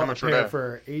 somebody bought a much were pair that?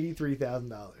 for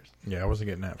 $83,000. Yeah, I wasn't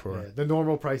getting that for Yeah, her. the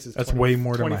normal price is That's way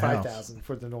more than my house. $25,000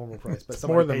 for the normal price, but more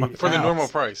somebody than my- paid. For the House. normal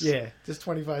price. Yeah, just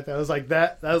 $25,000. It was like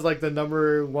that. That was like the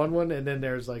number one, and then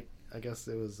there's like I guess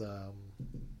it was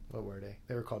what were they?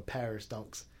 They were called Paris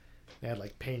Dunks. They had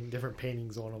like different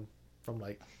paintings on them from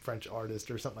like French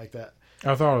artists or something like that.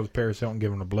 I thought it was Paris Hilton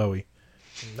giving a blowy.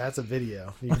 And that's a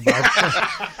video. You can,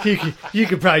 buy, you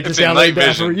could probably just It's in download night that.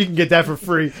 vision. You can get that for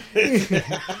free.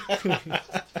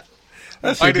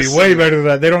 That should I be just way see- better than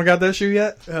that. They don't got that shoe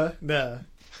yet? No,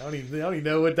 I don't even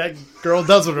know what that girl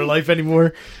does with her life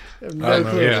anymore. I have no don't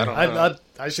know. clue. Yeah, I don't know.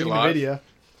 I She seen the live? video.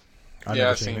 I've Yeah,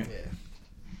 never I've seen it. Yeah.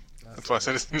 That's why I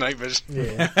said it's night vision.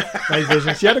 Yeah, Night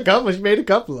Vision. She had a couple. She made a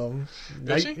couple of them.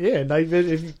 Did she? Yeah, Night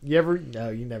Vision. If you ever, no,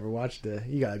 you never watched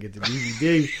you gotta get the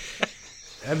DVD.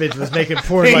 That bitch was making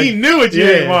porn. He like, knew what you Yeah.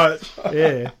 didn't watch.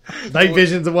 yeah, Night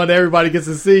Vision's the one that everybody gets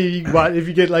to see. You can watch, if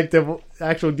you get like the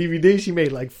actual DVD, she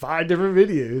made like 5 different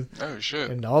videos, Oh, shit.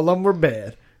 and all of them were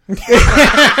bad. Like,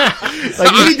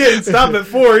 he didn't stop at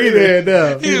 4 either. Yeah,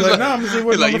 no. He was like, like, no, I'm going to see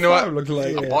what he's like, number you know 5 what? looks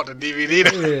like. I bought the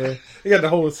DVD. Yeah, He got the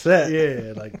whole set.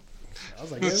 yeah. Like I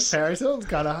was like, yeah, Paris Hilton's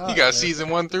kind of hot. You got man. season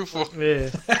 1 through 4. Yeah,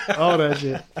 all that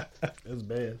shit. It was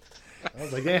bad. I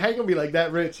was like, "Hey, how you gonna be like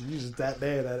that rich and you just that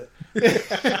bad at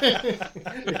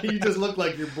it? You just look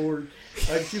like you're bored.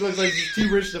 Like she looks like she's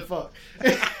too rich to fuck.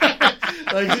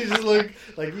 Like she just look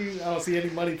like you. I don't see any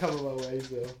money coming my way.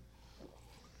 So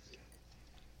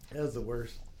that was the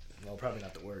worst. Well, probably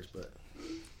not the worst, but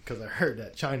because I heard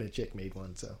that China chick made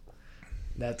one, so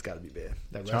that's got to be bad.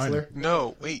 That wrestler?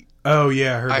 No, wait. Oh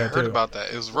yeah, I heard about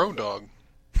that. It was Road Dog.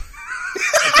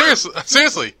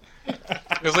 Seriously.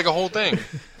 It was like a whole thing.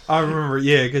 I remember,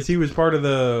 yeah, because he was part of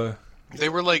the. They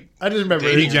were like. I just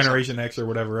remember Generation X or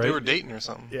whatever, right? They were dating or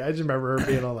something. Yeah, I just remember her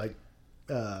being on like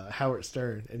Howard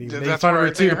Stern, and he made fun of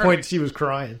her to the point she was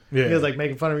crying. Yeah. He was like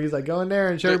making fun of her. He was like, "Go in there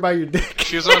and show everybody your dick."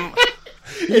 She was on.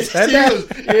 She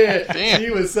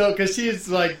was so because she's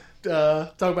like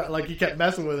talking about like he kept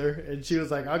messing with her, and she was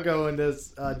like, "I'll go in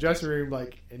this dressing room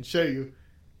like and show you."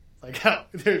 Like how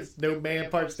there's no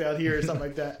man parts down here or something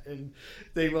like that, and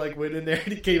they like went in there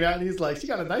and he came out and he's like, she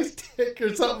got a nice dick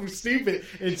or something stupid,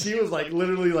 and she was like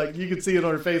literally like you could see it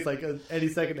on her face like any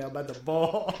second now about the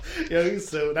ball.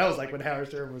 So that was like when Howard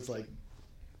Stern was like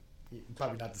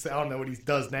probably not to say I don't know what he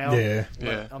does now.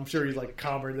 Yeah. I'm sure he's like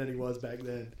calmer than he was back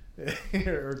then,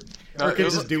 or can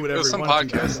just do whatever. It was some he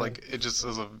wanted podcast like it just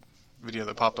was a video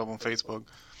that popped up on Facebook.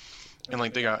 And,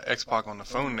 like, they got X-Pac on the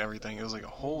phone and everything. It was, like, a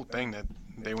whole thing that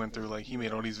they went through. Like, he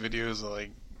made all these videos of, like,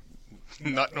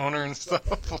 nutting on her and stuff.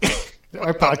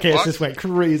 Our podcast just went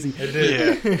crazy. It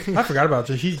did. Yeah. I forgot about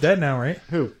this. She's dead now, right?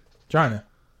 Who? China.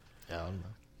 I don't know.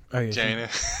 Oh, yeah, China.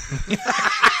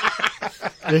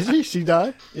 Did she? She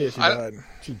died? Yeah, she died.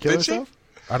 She killed herself?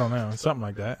 I don't know. Something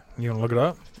like that. You want to look it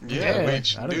up? Yeah, we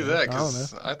should do that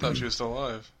because I thought she was still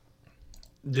alive.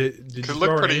 Did you look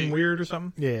spell her pretty name weird or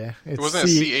something? Yeah. It wasn't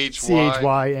CHY.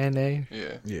 CHYNA.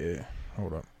 Yeah. Yeah.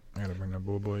 Hold up. I gotta bring that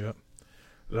boy up.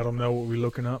 Let them know what we're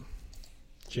looking up.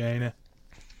 China.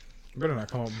 Better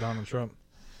not come up with Donald Trump.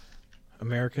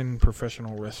 American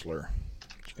professional wrestler.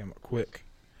 She came up quick.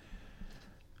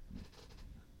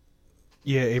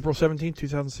 Yeah, April 17th,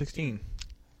 2016.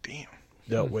 Damn.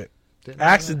 Dealt with.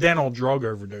 Accidental drug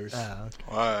overdose.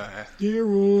 Why?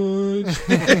 Steroids.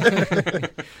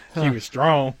 He was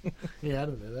strong. Yeah, I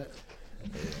don't know that.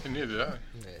 Neither did I.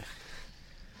 Yeah.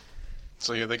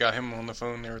 So yeah, they got him on the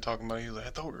phone. They were talking about. He was like, "I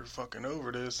thought we were fucking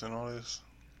over this and all this."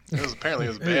 Apparently it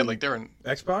was bad. Like they were in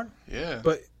X-Pac. Yeah,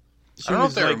 but I don't know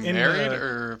if they were married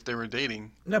or if they were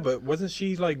dating. No, but wasn't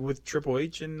she like with Triple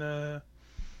H in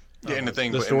yeah, and the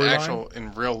thing, but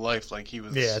in real life, like he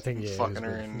was fucking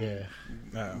her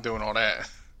and doing all that.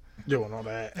 Doing all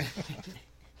that.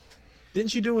 Didn't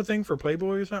she do a thing for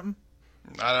Playboy or something?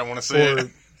 I don't want to say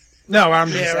it. No, I'm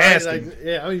just asking.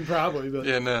 Like, I mean, probably. But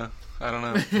yeah, no, I don't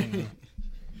know. I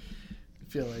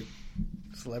feel like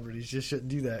celebrities just shouldn't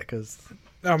do that because...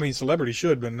 I mean, celebrities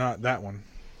should, but not that one.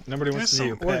 Nobody wants to see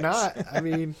your pets. Or not. I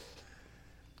mean,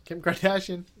 Kim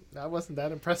Kardashian... I wasn't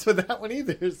that impressed with that one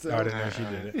either. So. I didn't know she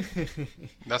did it.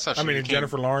 That's how she if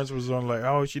Jennifer Lawrence was on like,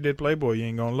 oh, she did Playboy, you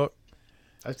ain't gonna look.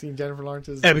 I've seen Jennifer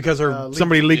Lawrence's... Yeah, because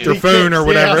somebody leaked her phone or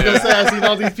whatever. I was going to say, I've seen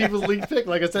all these people's leaked pics.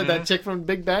 Like I said, that chick from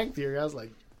Big Bang Theory. I was like,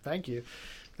 thank you.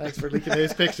 Thanks for leaking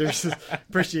those pictures.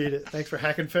 Appreciate it. Thanks for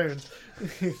hacking phones.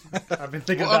 I've been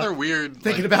thinking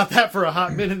about that for a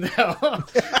hot minute now.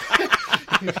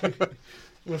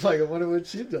 Like, I wonder what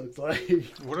she looks like.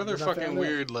 What other fucking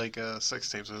weird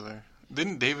sex tapes are there?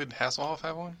 Didn't David Hasselhoff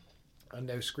have one? I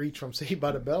know Screech from Saved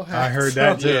by the Bell. I heard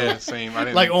that too. Yeah, same. I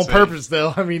didn't like on purpose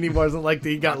though. I mean, he wasn't like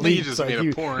he got leaked. He just made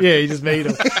a porn. Yeah, he just made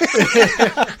them.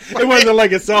 It wasn't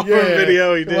like a software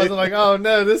video. He did. It wasn't like, oh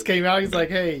no, this came out. He's like,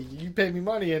 hey, you pay me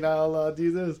money and I'll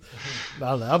do this.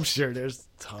 I'm sure there's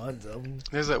tons of them.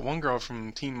 There's that one girl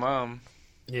from Teen Mom.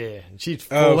 Yeah, and she's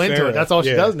full into it. That's all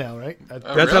she does now, right?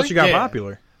 That's how she got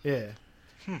popular. Yeah.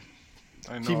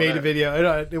 She made a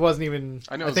video. It wasn't even.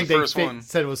 I know. I think they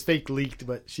said it was fake leaked,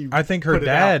 but she. I think her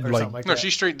dad like no, she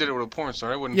straight did it with a porn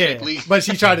star. It wasn't fake leaked. But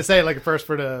she tried to say like at first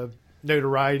for the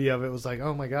notoriety of it was like,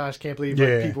 oh my gosh, can't believe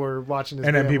people are watching this.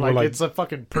 And then people like it's a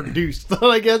fucking produced.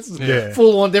 Like it's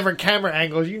full on different camera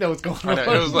angles. You know what's going on. It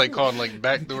was like called like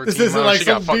backdoor. This Teen isn't Mom. like she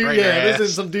some got dude. Right this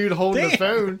is some dude holding the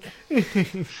phone.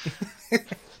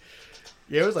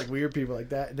 Yeah, it was like weird people like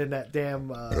that, and then that damn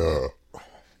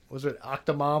was it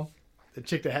Octomom? The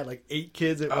chick that had like 8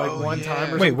 kids at one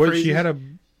time or Wait, what? crazy. She had a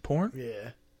porn?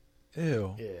 Yeah.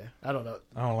 Ew. Yeah. I don't know.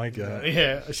 I don't like that.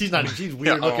 Yeah. She's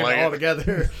weird looking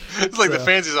altogether. It's like the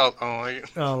fancies out. I don't like it.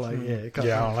 I don't like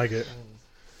I don't like it.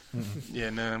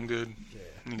 Yeah, no, I'm good. Yeah.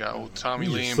 You got old Tommy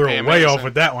Lee and threw Pam way Anderson. off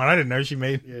with that one. I didn't know she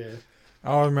made. Yeah.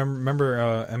 I remember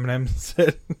Eminem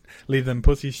said, leave them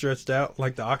pussies stretched out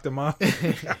like the Octomom.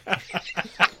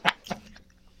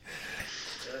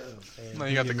 No,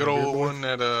 you got the good old one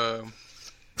that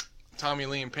Tommy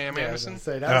Lee and Pam Anderson.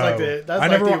 Say, that was that's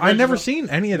I never seen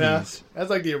any of these. That's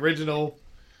like the original.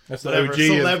 That's the OG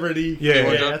celebrity.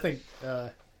 Yeah. I think.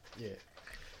 I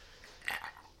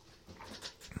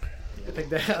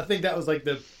think that was like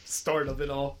the start of it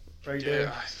all, right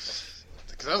there.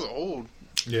 Because that was old.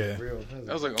 Yeah.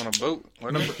 That was like on a boat.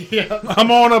 Yeah.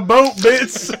 I'm on a boat,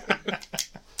 bitch.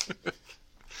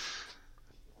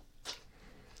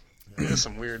 There's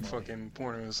some weird fucking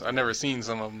pornos. I never seen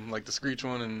some of them, like the Screech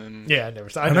one, and then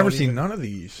I've never seen none of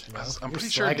these. I'm pretty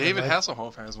sure David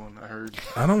Hasselhoff has one. I heard.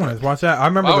 I don't want to watch that. I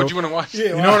remember. Why would you want to watch? You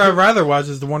know what I'd rather watch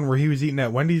is the one where he was eating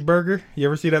that Wendy's burger. You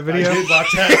ever see that video? I did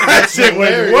watch that. That shit was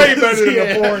way better than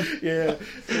the porn. Yeah.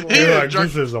 You're like,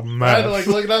 this is a I had mess. to like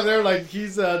look it up there, like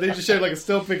he's. They just showed like a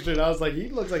still picture, and I was like, he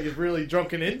looks like he's really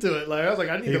drunken into it. Like I was like,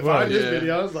 I need to find this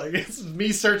video. I was like, it's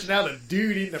me searching out a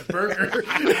dude eating a burger.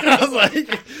 I was like,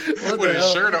 what with the his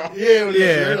hell? shirt off. Yeah, with his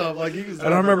shirt off. Like he was. I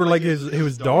don't remember like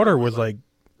his daughter was like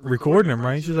recording him,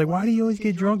 right? She's like, "Why do you always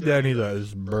get drunk, Dad?" And he's like,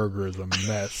 "This burger is a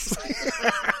mess."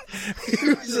 He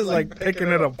was just like picking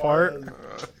it apart.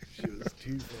 She was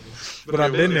too funny. But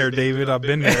I've been there, David. I've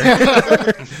been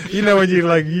there. You know when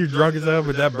you drunk as hell,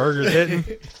 but that burger's hitting.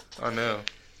 I know.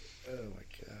 Oh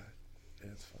my god,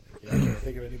 that's funny. Yeah, I can't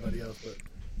think of anybody else, but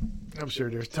I'm sure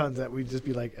there's tons that we'd just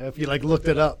be like, if you like looked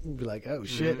it up, we'd be like, oh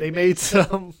shit, they made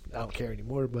some. I don't care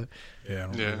anymore, but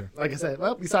Yeah. like I said,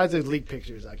 well, besides those leaked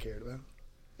pictures, I cared about.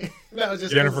 That was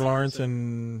just Jennifer Lawrence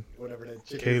and whatever that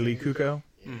chick Kaylee is. Kuko.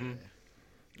 Mm-hmm.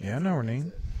 Yeah, I know her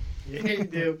name. Yeah, you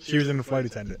do. She was in The Flight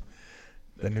Attendant.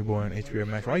 The new boy on HBO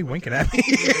Max. Why are you winking at me?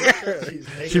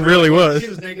 She She really was. She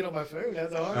was naked on my phone.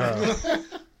 That's all.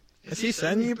 Is she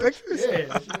sending you pictures?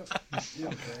 Yeah. She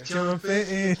don't care. Trying to fit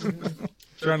in.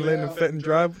 Trying to let him fit and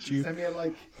drive with you. Send me a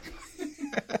like.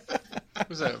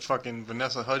 Who's that fucking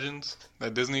Vanessa Hudgens?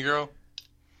 That Disney girl?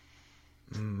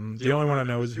 The only one I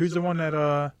know is who's the one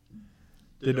that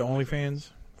did the OnlyFans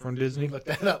from Disney? Looked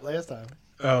that up last time.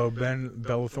 Oh,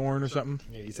 Bella Thorne or something?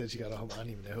 Yeah, he said she got a home. I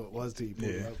didn't even know who it was till you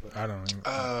pulled it Yeah, up. But I don't know.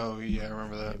 Oh, yeah, I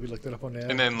remember that. we looked it up on there.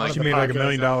 And then, like, She made like $1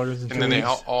 million in 2 and then they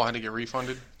weeks. all had to get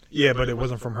refunded. Yeah, but it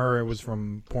wasn't from her. It was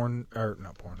from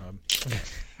not Pornhub.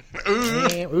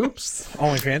 Oops.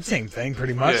 OnlyFans, same thing,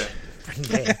 pretty much. Yeah.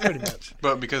 Yeah, pretty much.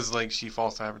 But because, like, she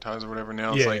false advertised or whatever,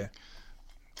 now it's like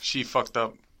she fucked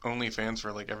up OnlyFans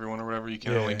for, like, everyone or whatever. You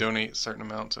can only donate a certain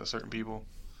amount to certain people.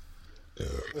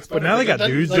 But now they got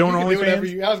dudes doing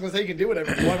OnlyFans. I was gonna say you can do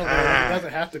whatever you want on there. It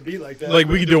doesn't have to be like that. Like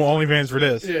we could do OnlyFans for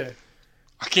this. Yeah.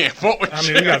 I can't vote with I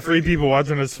mean, we got 3 people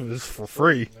watching this for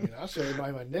free. I mean, I'll show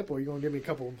everybody my nipple. You're gonna give me a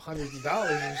couple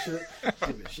 $100s and shit.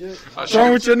 Give me shit. What's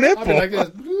wrong with your I'll nipple? be like this.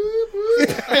 Boop,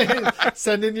 boop.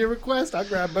 Send in your request. I'll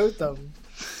grab both of them.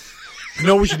 You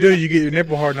know what we should do? You get your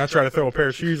nipple hard and I try to throw a pair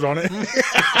of shoes on it.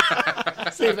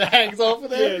 See if it hangs off of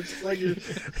there. Yeah, just like you.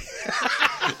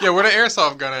 Yeah, where the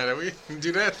airsoft gun at? We can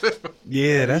do that too.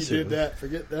 Yeah, that's You it. did that.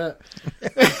 Forget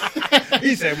that.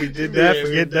 He said we did that. Yeah,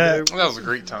 Forget we that. That was a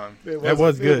great time. That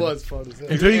was good. It was fun as hell.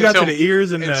 Until you got to the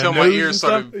ears and the Until nose my and ears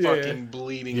stuff. started fucking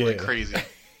bleeding like crazy.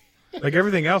 Like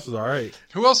everything else was all right.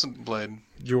 Who else bled?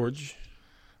 George.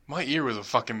 My ear was a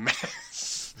fucking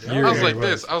mess. Your I was ear like was.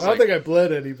 this. I was I don't like, think I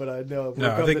bled any, but I know. I woke No,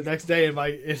 I up think- the next day and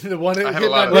the one that I had hit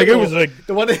a my lot of- nipple, Like it was like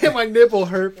the one that hit my nipple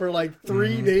hurt for like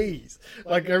 3 days.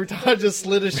 Like every time I just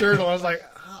slid a shirt on, I was like,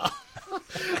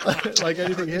 like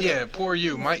anything hit. yeah, poor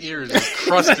you. My ear is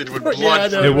crusted with blood Yeah, I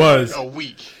for know. It was. a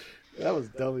week. That was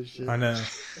dumb as shit. I know.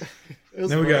 It was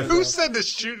Then we fun got- as Who hell. said to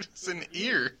shoot us an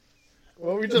ear?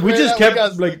 Well, we We just kept,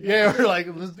 like- yeah, we're like,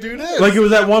 let's do this. Like it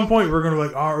was at one point we were gonna be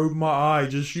like, oh, open my eye,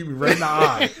 just shoot me right in the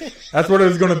eye. That's what it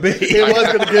was gonna be. it was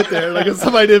gonna get there. Like if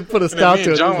somebody didn't put a stop Me to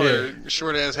and John it. with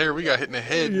short ass hair. We got hit in the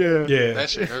head. Yeah. Yeah,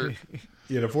 That shit hurt.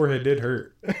 yeah. The forehead did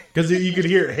hurt because you could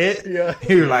hear it hit. Yeah.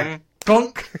 You were like,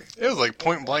 thunk. It was like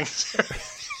point blank.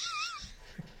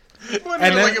 It wasn't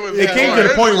And even then like it was it came hard. to the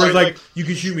was point where it's like, like, you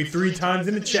can shoot me 3 times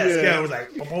in the chest. Yeah. Yeah, it was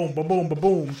like, boom, boom, boom,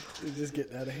 boom. It just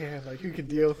getting out of hand. Like who can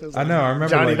deal with this? I know. I remember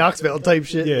Johnny like, Knoxville type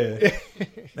shit. Yeah.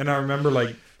 And I remember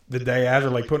like the day after,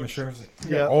 like putting a shirt, I was like,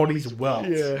 Yeah. all these welts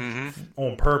Yeah.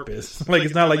 on purpose. Like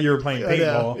it's not like you were playing I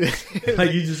know. paintball.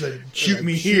 Like you just like, shoot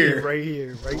me here. right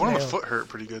here, right one now. on the foot hurt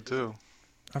pretty good too.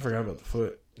 I forgot about the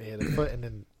foot. Yeah, the foot, and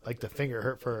then like the finger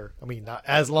hurt for. I mean, not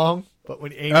as long, but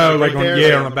when you aim Oh, it like right on- there, yeah,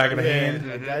 like, on the back of the yeah, hand.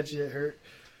 like that shit hurt.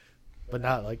 But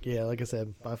not like like I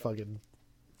said, my fucking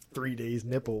 3 days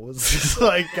nipple was just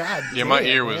like God. Yeah, my damn,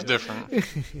 ear was man. different.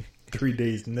 3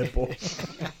 days nipple. This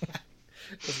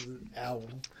is an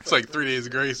album. It's like 3 days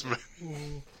of grace, but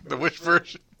the Wish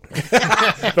version.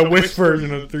 The Wish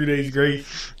version of 3 Days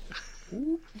Grace.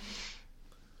 You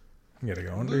gotta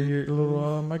go under your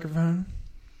little microphone.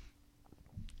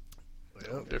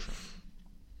 Yeah. No, different.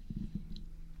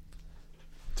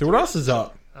 So what else is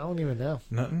up? I don't even know.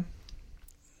 Nothing.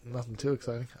 Nothing too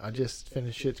exciting. I just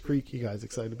finished Schitt's Creek. You guys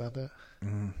excited about that?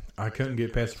 I couldn't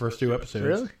get past the first 2 episodes.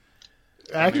 Really?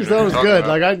 I actually thought it was good.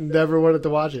 Like, I never wanted to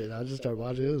watch it. I just started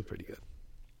watching it. It was pretty good.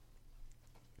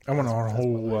 I went on a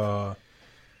whole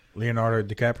Leonardo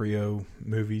DiCaprio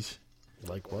movies.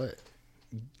 Like what?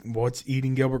 What's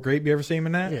Eating Gilbert Grape? You ever see him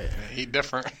in that? Yeah. He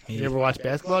different. You ever watch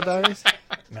Basketball Diaries?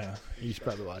 No. You should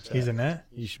probably watch that. He's in that?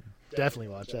 You should definitely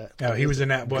watch that. No, he was in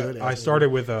that. But I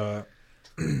started with what's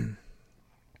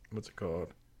it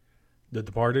called? The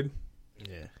Departed.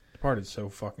 Yeah. Departed's so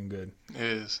fucking good. It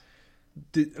is.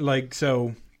 Like,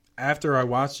 so after I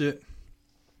watched it,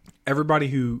 everybody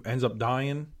who ends up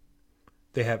dying,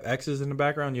 they have X's in the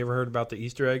background. You ever heard about the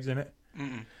Easter eggs in it?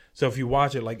 Mm-mm. So if you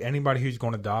watch it, like anybody who's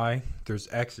going to die, there's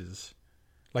X's.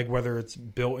 Like whether it's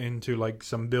built into like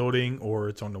some building or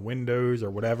it's on the windows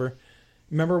or whatever.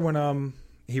 Remember when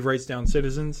he writes down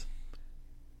citizens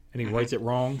and he writes it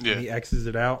wrong and he X's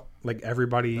it out? Like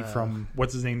everybody from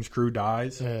what's his name's crew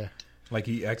dies. Yeah. Like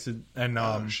he X's and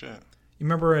Oh shit. you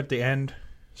remember at the end,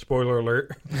 spoiler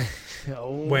alert,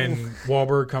 when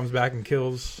Wahlberg comes back and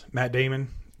kills Matt Damon,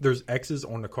 there's X's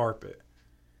on the carpet.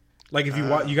 Like if you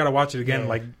you got to watch it again,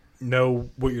 like know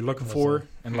what you're looking for,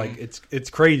 and like it's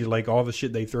crazy, like all the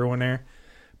shit they throw in there.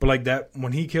 But like that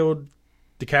when he killed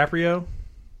DiCaprio,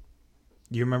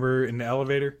 you remember in the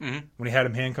elevator when he had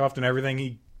him handcuffed and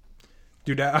everything,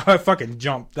 dude, I fucking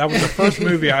jumped. That was the first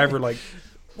movie I ever like.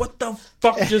 What the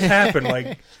fuck just happened?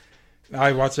 Like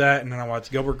I watched that, and then I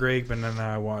watched Gilbert Grape, and then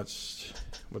I watched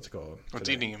what's it called? What's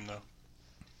eating him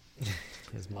though?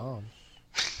 His mom.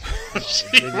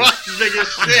 She was big as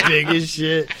shit. Big as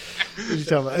shit. What you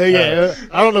talking about? Yeah,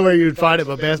 I don't know where you would find it,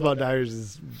 but Basketball Diaries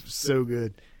is so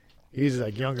good. He's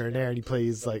like younger in there, and he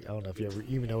plays like, I don't know if you ever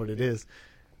even know what it is,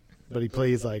 but he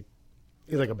plays like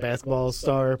he's like a basketball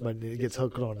star, but he gets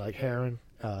hooked on like heroin.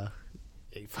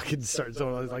 He fucking starts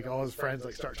doing like all his friends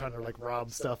like start trying to like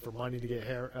rob stuff for money to get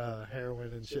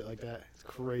heroin and shit like that. It's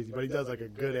crazy, but he does like a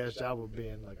good ass job of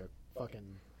being like a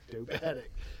fucking dope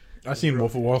addict. I seen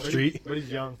Wolf of Wall Street. But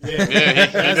he's young. Yeah,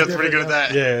 he does pretty good at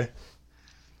that. Yeah.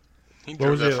 He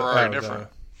drove that Ferrari different.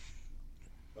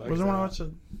 What was the one I watched?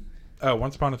 Oh,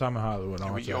 Once Upon a Time in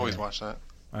Hollywood. You always watch that.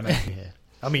 I know. Yeah.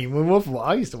 I mean, when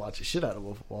I used to watch the shit out of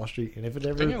Wolf of Wall Street, and if it I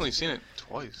ever think I've only seen it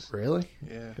twice. really,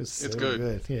 Yeah, it's so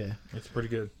good. Yeah, It's pretty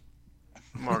good.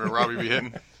 Margot Robbie be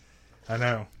hitting. I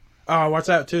know. Oh, I watched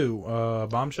that too.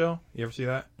 Bombshell. You ever see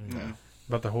that? No.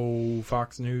 About the whole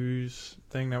Fox News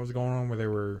thing that was going on where they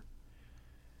were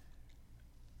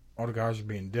all the guys were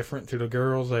being different to the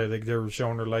girls. They were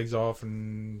showing their legs off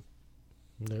and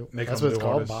nope. making That's them what it's do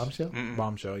all called, this. Bombshell. Mm-mm.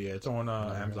 Bombshell. Yeah, it's on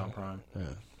Amazon Prime. Yeah.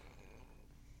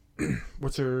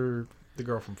 What's the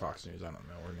girl from Fox News? I don't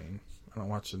know her name. I don't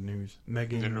watch the news.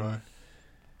 Neither do I.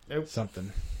 Megan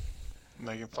something.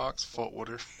 Megan Fox, fault with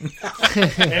her.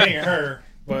 It ain't her,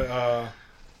 but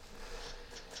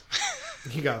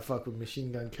You gotta fuck with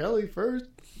Machine Gun Kelly first.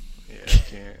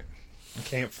 Yeah, I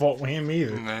can't fault him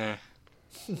either. Nah.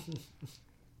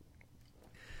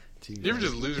 You ever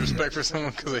just lose respect for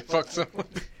someone because they fuck someone?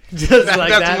 Just like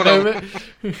That's that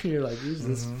moment. You're like, who's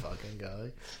this fucking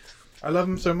guy? I love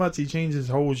him so much. He changed his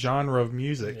whole genre of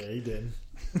music. Yeah, he did.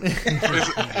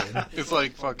 It's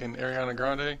like fucking Ariana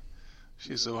Grande.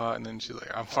 She's so hot, and then she's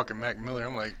like, I'm fucking Mac Miller.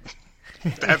 I'm like,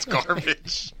 that's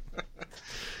garbage. At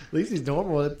least he's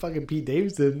normal. That fucking Pete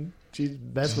Davidson, she's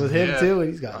messed with him too,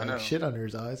 and he's got like, shit under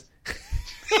his eyes.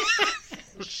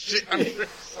 Shit under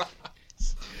his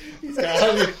eyes. He's got, I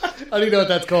don't even know what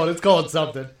that's called. It's called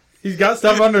something. He's got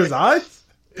stuff under his eyes?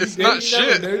 It's not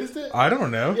shit. Never noticed it? I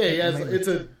don't know. Yeah, he has,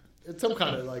 it's some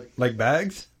kind of like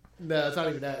bags? No, it's not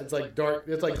even that. It's like dark.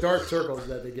 It's like dark circles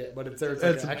that they get, but it's like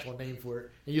an actual name for it.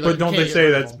 And you, but don't they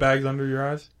say that's bags under your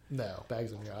eyes? No,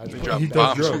 bags under your eyes. They drop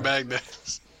bombs from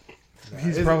Baghdad's.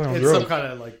 He's probably on it's drugs. some kind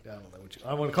of like I don't know what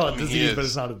I want to call it disease, but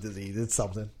it's not a disease. It's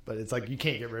something, but it's like you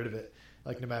can't get rid of it.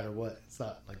 Like no matter what, it's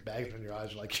not like bags under your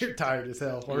eyes. You're like you're tired as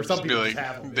hell, or some people like just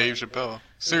have them. Dave Chappelle.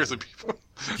 Seriously, people,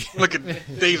 look at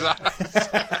Dave's eyes.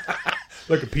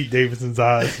 Look at Pete Davidson's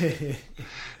eyes.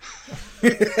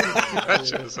 That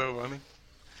shit is so funny.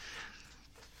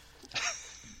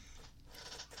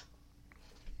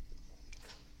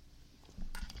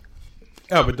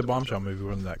 Oh, but the Bombshell movie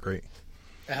wasn't that great.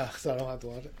 Oh, so I don't have to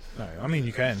watch it. No, I mean,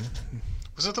 you can.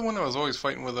 Was that the one that was always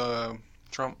fighting with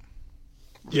Trump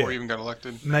before he even got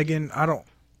elected? Megan, I know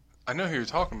who you're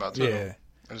talking about, too. Yeah.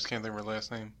 I just can't think of her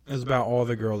last name. It was about all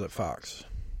the girls at Fox.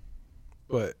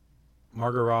 But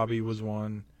Margot Robbie was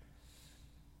one.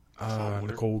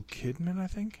 Nicole Kidman, I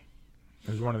think. It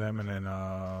was one of them, and then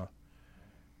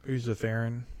Who's the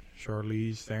Theron?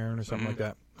 Charlize Theron or something like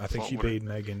that. I think she paid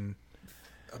Megan.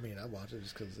 I mean, I watch it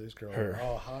just because these girls Her. are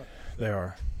all hot. They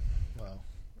are. Well,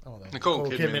 I don't know. Nicole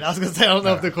Kidman. I was gonna say I don't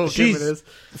know if Nicole Kidman is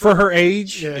For her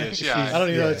age. Yeah, I don't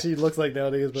even know what she looks like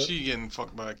nowadays. But she getting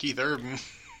fucked by Keith Urban.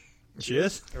 She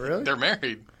is? Really? They're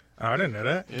married. Oh, I didn't know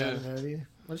that. Yeah.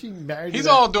 Was she married? He's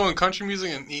all doing country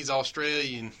music and he's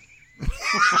Australian. Is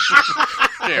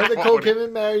Nicole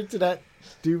Kidman married to that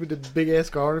dude with the big ass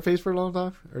scar on her face for a long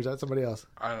time, or is that somebody else?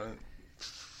 I don't.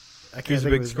 I can't He's a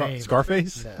think big of his name.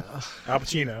 Scarface? No. Al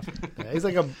Pacino.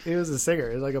 Yeah, he was a singer.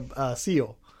 He was like a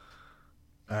seal.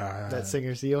 That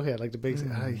singer seal. He had like the big.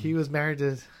 He was married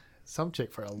to some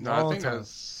chick for a long time. I think that's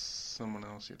someone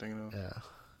else you're thinking of. Yeah.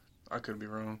 I could be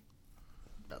wrong.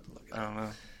 I don't know.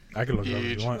 I can look it up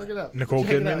if you want. Look it up. Nicole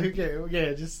Check it Kidman? out. Who cares?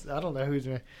 Yeah, just I don't know who's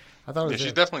married. I thought it was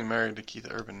she's definitely married to Keith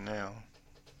Urban now.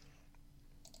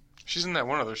 She's in that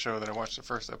one other show that I watched the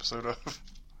first episode of.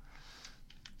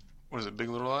 What is it, Big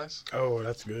Little Lies? Oh,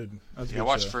 that's good. That's I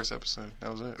watched the first episode.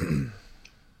 That was it.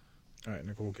 All right,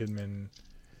 Nicole Kidman.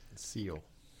 Seal.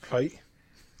 Height?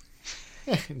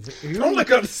 Don't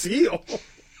look up Seal.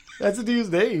 That's the dude's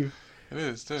name. It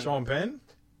is, too. Sean Penn?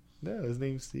 No, his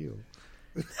name's Seal.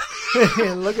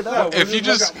 Look it up. If you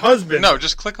just husband. No,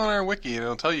 just click on our wiki and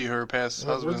it'll tell you her past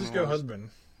husband. We'll just go husband.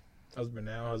 Husband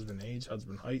now, husband age,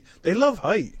 husband height. They love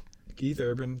height. Keith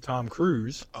Urban, Tom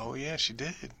Cruise. Oh yeah, she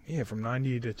did. Yeah, from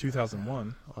 90 to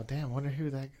 2001. Oh damn! Wonder who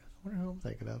I'm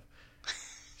thinking of.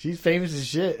 She's famous as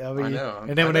shit. I mean, I know.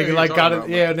 And then when I they know like who got you're it,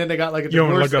 talking yeah, and then they got like a You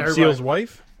want to divorce. look up Seal's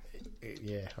wife?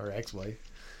 Yeah, her ex-wife.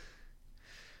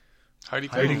 Heidi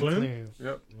Heidi Klum. Klum?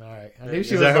 Yep. All right, I Yeah. knew Is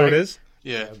she Is was that who like, it is?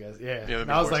 Yeah. I guess, yeah. Yeah,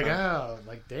 And I was like, divorced,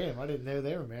 like, damn, I didn't know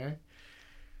they were married.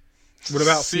 What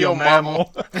about Seal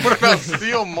Marble? What about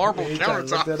Seal Marble Yeah, trying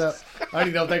to look that countertops? up. I don't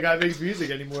even know if that guy makes music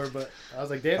anymore, but I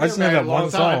was like, damn, I just they were know married that a long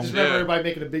one time. I song. just remember Yeah. everybody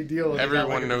making a big deal. and they got, Everyone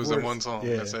like, a knows that divorce. one song.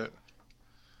 Yeah. That's it.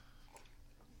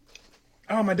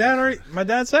 Oh, my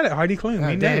dad said it. Heidi Klum. Oh,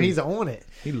 He damn, knew. he's on it.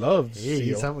 He loves Yeah, Seal.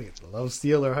 he's somebody loves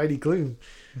Seal or Heidi Klum.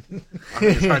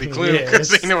 Heidi Klum. Yeah,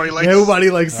 Because ain't nobody likes. Nobody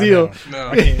likes I Seal.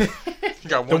 know. No. You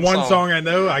got The one, one song I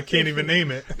know, I can't even name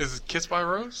it. Is it Kiss by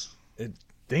Rose?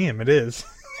 Damn, it is.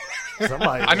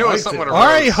 Somebody I knew it was likes something with a All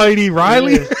right, rose. Heidi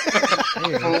Riley.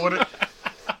 Yeah. Full with it.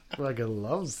 Like a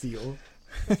love Seal.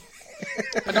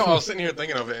 I know. I was sitting here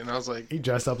thinking of it, and I was like, He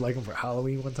dressed up like him for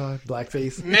Halloween one time.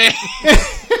 Blackface. nah.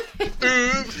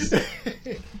 Oops.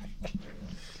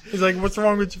 He's like, what's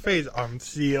wrong with your face? I'm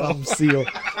Seal. I'm Seal.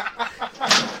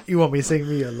 You want me to sing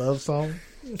me a love song?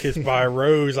 Kissed by a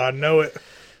Rose. I know it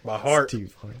by heart. It's too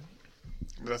funny.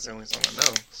 That's the only song I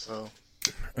know. So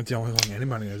That's the only song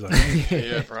anybody knows. I think.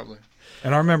 yeah, probably.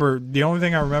 And I remember, the only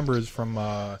thing I remember is from Now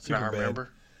I Superbad. remember.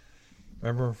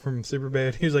 Remember from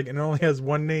Superbad? He was like, it only has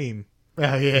one name.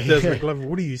 Oh, yeah. Desmond Glover.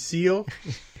 What are you, Seal?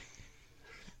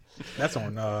 That's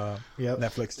on Yep.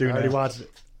 Netflix I too already now. watched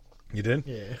it. You did?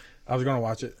 Yeah. I was going to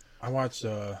watch it. I watched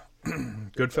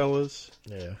Goodfellas.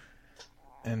 Yeah.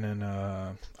 And then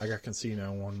I got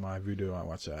Casino on my Vudu. I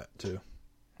watched that too.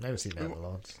 I haven't seen that in a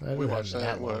long time. We We watched watched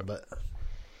that, long, what? but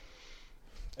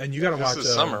And you got to This watch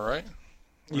is summer, right?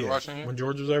 We're Yeah, watching it. when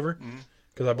George was over, Mhm.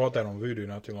 because I bought that on Vudu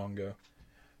not too long ago.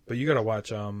 But you got to watch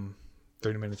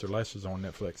 30 Minutes or Less is on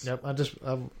Netflix. yep.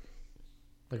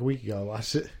 Like a week ago, I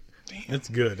watched it. Damn. It's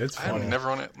good. It's I am funny. never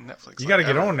on it Netflix. You like, got to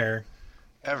get ever. on there.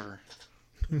 Ever.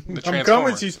 The I'm coming.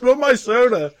 Transformer. She spilled my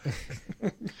soda.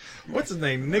 What's his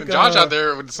name? Nick. Josh out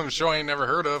there with some show I ain't never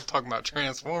heard of talking about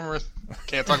Transformers.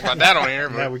 Can't talk about that on here,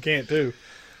 Yeah, but we can't too.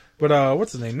 But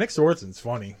what's his name? Nick Swartzen's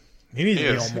funny. He needs He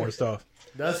to be is. on more stuff.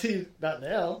 Does he? Not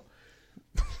now.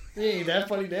 He ain't that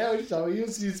funny now. He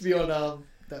used to be on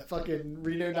that fucking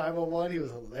Reno 911. He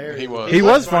was hilarious. He was. He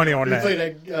was funny on He that.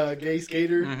 played a gay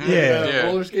skater. Mhm. Yeah. Yeah.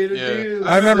 Roller skater Yeah. dude.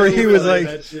 I remember he was funny, like-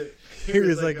 that shit. He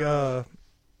was like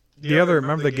the other.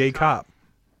 Remember the gay cop?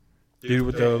 Dude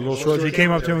with the little shorts. He came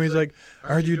up to him. He's like,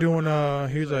 "Are you doing?"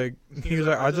 He was like,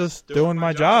 "I just doing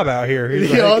my job out here." He was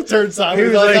He all like, turned he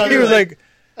sideways.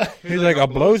 was like, a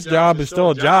blows job is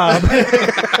still a job.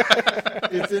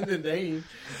 It's in the name.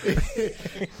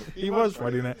 He was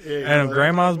funny in that. Yeah, And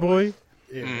Grandma's Boy.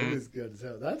 Yeah, Mhm. it was good as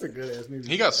hell. That's a good ass movie.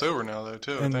 he got sober now though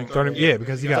too. I And think. 30, yeah,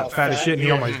 because he got fat as shit and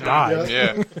he almost died.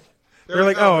 Yeah. They're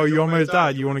like, "Oh, you almost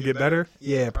died. You want to get better?"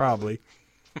 Yeah, probably.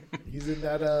 He's in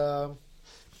that.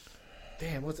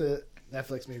 Damn, what's the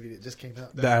Netflix movie that just came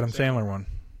out? The Adam Sandler one.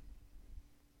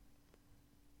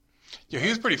 Yeah, he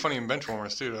was pretty funny in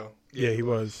Benchwarmers too, though. Yeah, he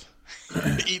was.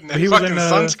 Eating that He was fucking in,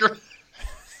 sunscreen.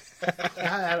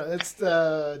 It's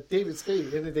David Spade.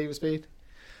 Isn't it David Spade?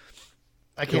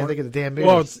 I can't think of the damn movie.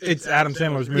 Well, it's Adam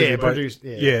Sandler's movie, yeah, but produced.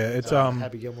 yeah, it's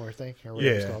Happy Gilmore thing. Or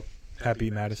whatever it's yeah. called. Happy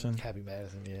Madison. Happy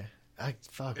Madison, yeah.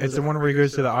 It's the one where he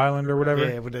goes to the island or whatever.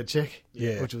 Yeah, with that chick.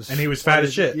 Yeah, which was and he was fat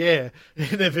as shit. Yeah,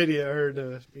 in that video, I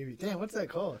heard maybe. Damn, what's that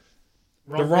called?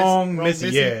 Wrong Missy.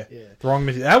 Yeah. The Wrong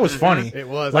Missy. That was funny. It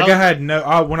was. Like I had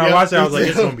no. When I watched it, I was like,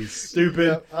 "It's gonna be stupid."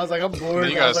 Yep. I was like, "I'm bored."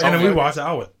 And then we watched it.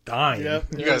 I was dying. Yep.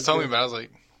 You guys told me about it. I was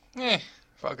like,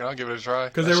 fuck it, I'll give it a try.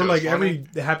 Because they were like, every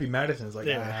Happy Madison is like,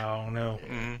 I don't know.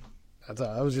 Mm-hmm.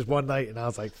 I was just one night, and I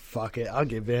was like, "Fuck it, I'll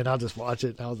give in. I'll just watch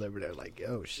it." And I was over there like,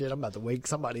 "Oh shit, I'm about to wake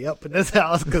somebody up in this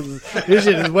house because this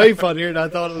shit is way funnier than I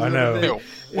thought it was." I know. Yo,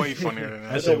 way funnier than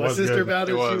that. I told my sister good. about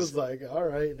it. It was. She was like, "All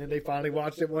right." And then they finally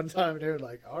watched it one time, and they were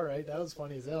like, "All right, that was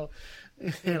funny as hell."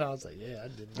 And I was like, "Yeah, I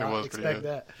did not expect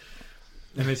that."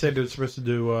 And they said they were supposed to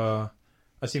do. I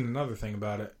seen another thing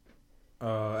about it.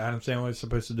 Adam Sandler is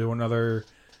supposed to do another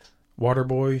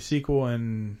Waterboy sequel,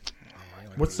 and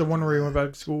what's the one where he went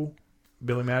back to school?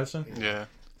 Billy Madison? Yeah.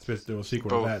 Supposed to do a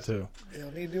sequel to that, too. You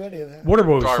don't need to do any of that.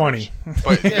 Waterboy was funny.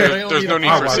 But there's no need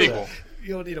for a sequel.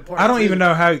 You don't need a part I don't two. even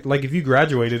know how, like, if you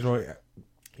graduated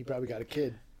He probably got a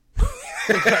kid.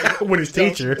 with his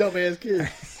teacher. Dumbass kid.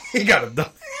 He got a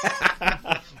dumb.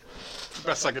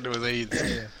 Best I could do is AIDS.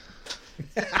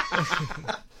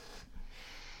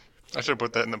 I should have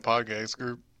put that in the podcast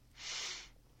group.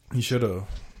 You should have.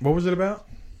 What was it about?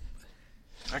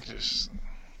 I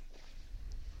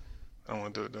don't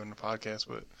want to do it during the podcast,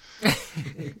 but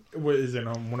What, is it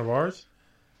on one of ours?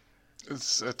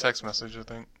 it's a text message, I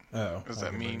think. Oh. Does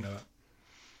that mean?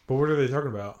 But what are they talking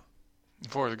about?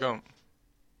 Forrest Gump.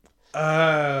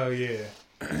 Oh, yeah.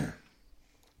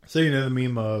 So you know the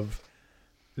meme of,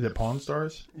 is it Pawn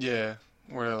Stars? Yeah,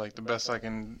 where like the best I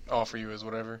can offer you is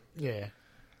whatever. Yeah.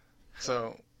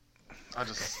 So I'm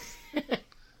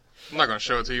not gonna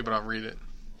show it to you, but I'll read it.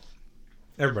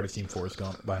 Everybody's seen Forrest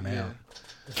Gump by now.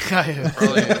 Yeah.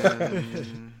 Probably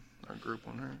in our group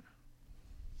on her.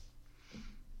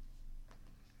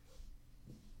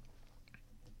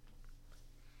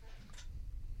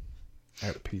 I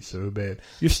had to pee so bad.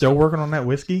 You're still working on that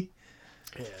whiskey?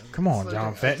 Yeah. Come on,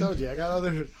 John I Fenton. told you, I got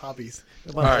other hobbies.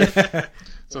 All right.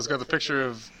 So it's got the picture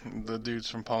of the dudes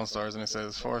from Pawn Stars, and it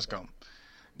says, Forrest Gump.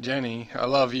 Jenny, I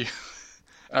love you.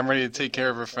 I'm ready to take care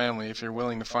of her family if you're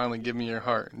willing to finally give me your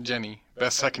heart. Jenny,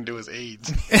 best I can do is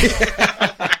AIDS.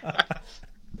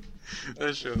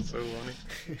 That shit was so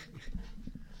funny.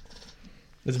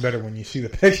 It's better when you see the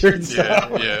picture and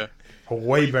stuff. Yeah.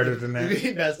 Way better than that. It'd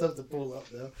be messed up to pull up,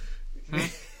 though.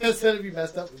 Instead of be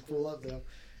messed up to pull up, though.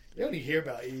 You don't even hear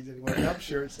about AIDS anymore. I'm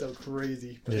sure it's still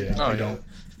crazy. But Yeah, Oh, you yeah. don't.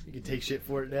 You can take shit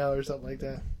for it now or something like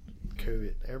that.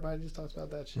 COVID. Everybody just talks about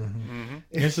that shit. Mm-hmm.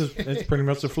 It's pretty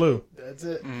much the flu. That's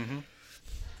it. Mm-hmm.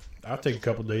 I'll take a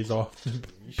couple days off. You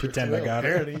Pretend sure I got it.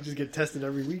 Apparently, you just get tested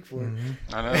every week for it.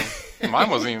 I know. Mine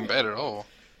wasn't even bad at all.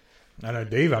 I know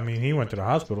Dave, I mean, he went to the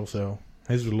hospital, so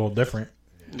his was a little different.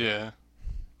 Yeah.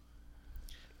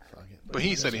 Fuck it. But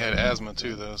he said he had asthma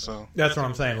too, though, so. That's what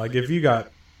I'm saying. Like, if you got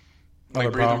Like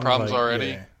other breathing problems like, already.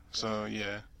 yeah, So,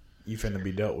 yeah. you finna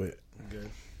be dealt with. Good.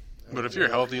 But if you're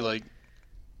healthy, like,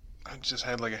 I just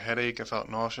had like a headache. I felt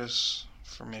nauseous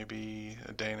for maybe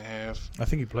a day and a half. I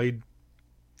think he played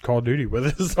Call of Duty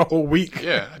with us the whole week.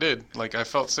 Yeah, I did. Like, I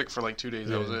felt sick for like 2 days.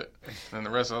 That was Yeah. it. And the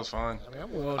rest, I was fine. I mean,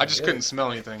 I'm willing I to just get couldn't it.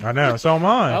 smell anything. I know, so am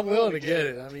I. I'm willing to get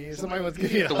it. I mean, if somebody wants to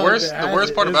give me a The hug worst that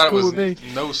has part it's about it cool was with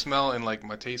me. no smell and like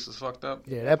my taste was fucked up.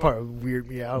 Yeah, that part would weird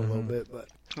me out a little bit, but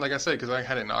Like I said, because I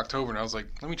had it in October and I was like,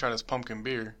 let me try this pumpkin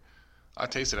beer. I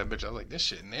tasted that bitch. I was like, this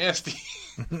shit nasty.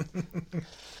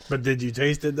 But did you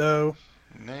taste it, though?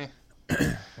 Nah.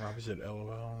 Robbie said,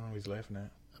 LOL. I don't know what he's laughing at.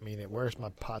 I mean, at worst, my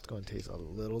pot's going to taste a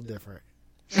little different.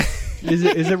 Is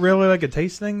it really like a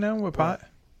taste thing, though, with pot?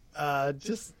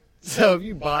 Just so if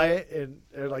you buy it and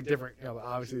they're like different, you know,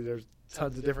 obviously there's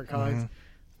tons of different kinds.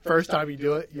 First time you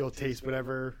do it, you'll taste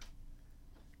whatever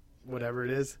it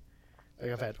is.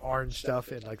 Like I've had orange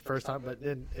stuff and like first time, but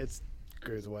then it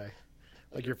goes away.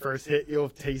 Like your first hit, you'll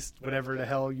taste whatever the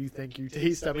hell you think you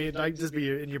taste. I mean, it might just be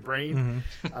in your brain.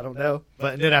 I don't know.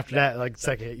 But then after that, like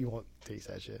second hit, you won't taste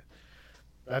that shit.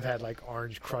 I've had like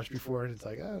orange crush before, and it's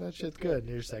like, oh, that shit's good. And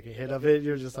your second hit of it,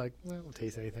 you're just like, well, I don't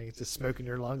taste anything. It's just smoke in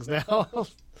your lungs now.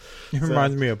 It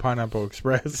reminds me of Pineapple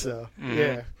Express. So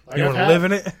yeah, like You I've want to had- live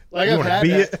in it? Like You I've want to had be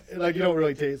that. it? Like you don't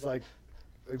really taste like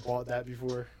we bought that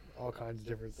before. All kinds of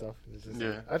different stuff. It's just,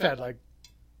 Yeah. I've had like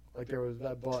there was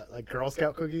I bought like Girl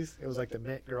Scout cookies. It was like the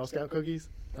mint Girl Scout cookies.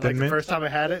 And, The like the mint? first time I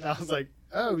had it, and I was like,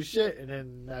 oh shit! And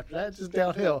then after that, it's just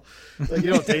downhill. Like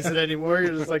you don't taste it anymore.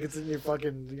 You're just like it's in your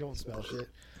fucking. You don't smell shit.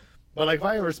 But like if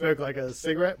I ever smoke like a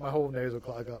cigarette, my whole nose will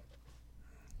clog up.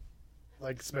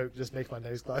 Like smoke just makes my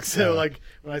nose clog. So Yeah. like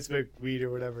when I smoke weed or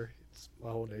whatever,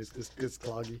 My whole nose just gets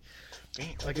cloggy. Damn.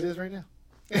 Like it is right now.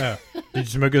 Yeah. Did you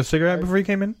smoke a cigarette before you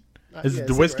came in? Is it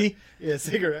the cigarette. whiskey? Yeah,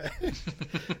 cigarette.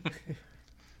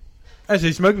 Actually,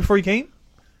 you smoked before you came?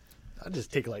 I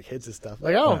just take like hits and stuff.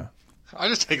 Like I don't. Yeah. I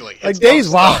just take like Dave's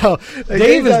wild. Like,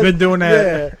 Dave has been doing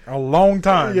that a long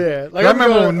time. Yeah, like I I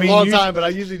remember when a me long and you, time, but I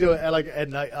usually do it at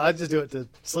night. I just do it to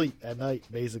sleep at night,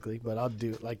 basically. But I'll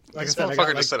do it like This I said.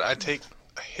 motherfucker just said I take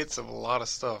hits of a lot of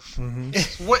stuff.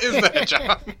 What is that,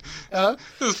 John?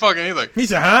 This is fucking. He's like, he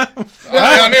said, "Huh?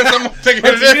 I need someone to take a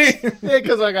hit of this. Yeah,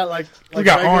 because I got like You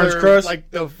got regular, orange crust? like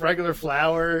the regular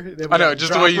flour. Then we I know, got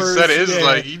just the way you said it is yeah.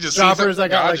 like you just droppers. see I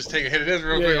got I'll like just take a hit of this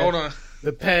real quick. Yeah. Hold on.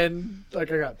 the pen. Like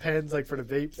I got pens like for the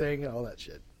vape thing and all that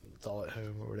shit. It's all at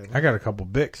home or whatever. I got a couple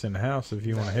Bics in the house if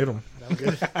you want to hit them. I'm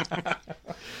good.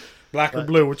 Black or But-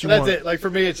 blue, what you That's want? it. Like for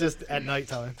me, it's just at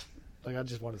nighttime. Like I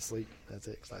just want to sleep. That's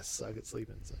it. Because I suck at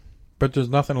sleeping. So. But there's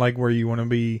nothing like where you want to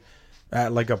be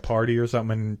at like a party or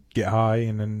something and get high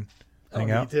and then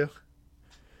hang I out. don't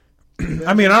need to.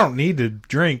 I mean, I don't need to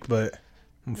drink, but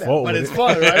I'm full But with it's it.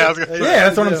 fun, right? Yeah, I was gonna say. Yeah,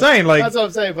 that's what I'm saying. Like, That's what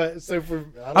I'm saying. But so for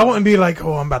I wouldn't be like,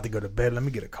 oh, I'm about to go to bed. Let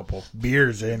me get a couple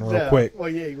beers in real quick. Well,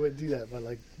 yeah, you wouldn't do that. But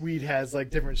like weed has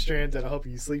like different strands that'll help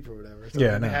you sleep or whatever. So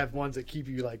Yeah, they no. have ones that keep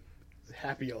you like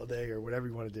happy all day or whatever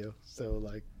you want to do. So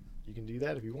like you can do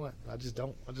that if you want. I just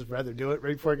don't. I just rather do it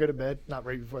right before I go to bed. Not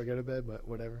right before I go to bed, but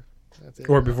whatever. That's it.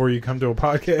 Or before you come to a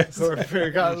podcast. Or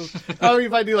I mean,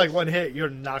 if I do like one hit, you're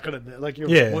not gonna like you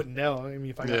Yeah. wouldn't know. I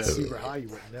mean, if I got Yeah. super high, you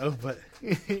wouldn't know. But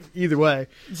either way,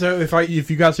 So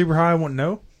if you got super high, I wouldn't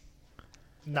know.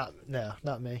 not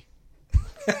me.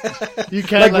 You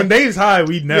can Like when Dave's high,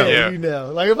 we'd know. yeah, Yeah. you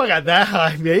know. Like if I got that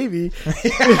high, maybe.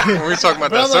 When we talking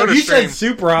about But that I'm like, soda You stream, said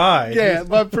super high. Yeah,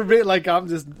 but for me, like I don't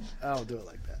do it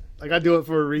like that. Like I do it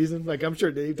for a reason. Like I'm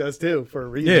sure Dave does too for a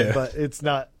reason. Yeah. But it's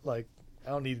not like I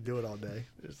don't need to do it all day.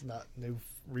 There's no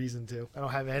reason to. I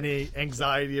don't have any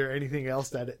anxiety or anything else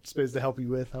that it's supposed to help you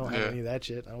with. I don't have Yeah. any of that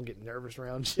shit. I don't get nervous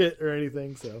around shit or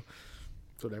anything. So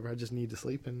it's whatever. I just need to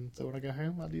sleep, and so when I go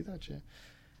home, I'll do that shit.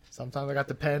 Sometimes I got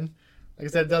the pen. Like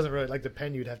I said, it doesn't really like the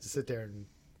pen. You'd have to sit there and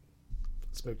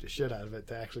smoke the shit out of it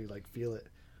to actually like feel it.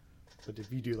 But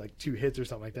if you do like 2 hits or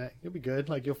something like that, you'll be good.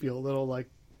 Like you'll feel a little like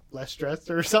less stressed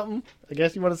or something, I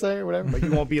guess you want to say or whatever. But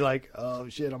you won't be like, oh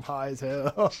shit, I'm high as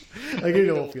hell. Like you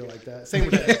don't feel like that. Same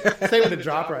with the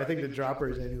dropper. I think the dropper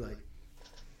is only like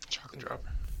chocolate dropper.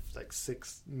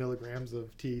 6 milligrams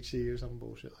of THC or some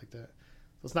bullshit like that.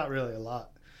 So it's not really a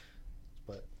lot.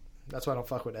 But that's why I don't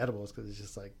fuck with edibles because it's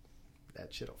just like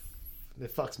that shit.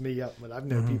 It fucks me up. But I've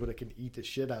known people that can eat the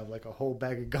shit out of like a whole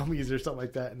bag of gummies or something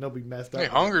like that, and they'll be messed up. Hey,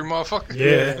 hungry motherfucker.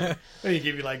 Yeah. And you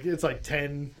give you like it's like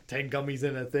 10 gummies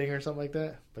in a thing or something like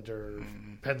that. But there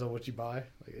depends on what you buy.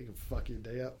 Like it can fuck your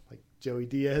day up. Like Joey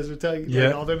Diaz would tell you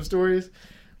like, all them stories.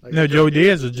 Like, No, Joey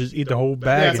Diaz would just eat the whole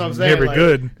bag that's what I'm and saying, never like,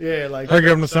 good. Yeah, like They're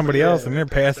giving them to somebody else Yeah. and they're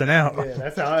passing out. Yeah,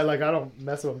 that's how I don't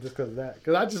mess with them just because of that.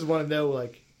 Because I just want to know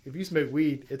like if you smoke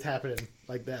weed, it's happening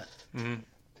like that. Mm-hmm.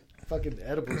 Fucking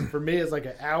edibles for me is like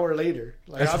an hour later.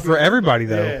 Like, That's I'll for everybody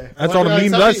though. Yeah. That's Well, all the like,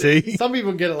 memes some I people- see. Some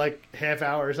people get it like half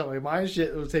hour or something. My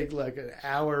shit will take like an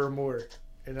hour or more,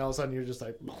 and all of a sudden you're just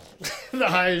like the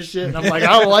highest shit. And I'm like,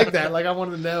 I don't like that. Like I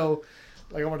want to know,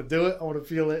 like I want to do it. I want to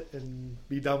feel it and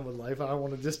be done with life. I don't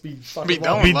want to just be fucking Be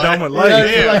done Be with done life. with You know, life.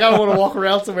 it's Yeah. like I don't want to walk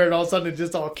around somewhere and all of a sudden it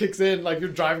just all kicks in. Like you're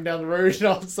driving down the road and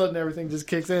all of a sudden everything just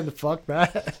kicks in. Fuck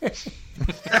that.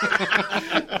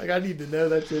 Like I need to know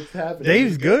that shit's happening.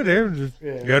 Dave's good. They just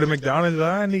Yeah. go to McDonald's.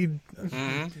 I need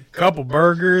Mm-hmm. a couple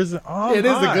burgers. Oh, It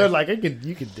is the my. good. Like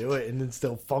you can do it and then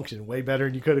still function way better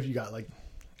than you could if you got like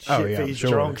Oh, shit yeah, I'm faced sure.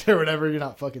 drunk or whatever. You're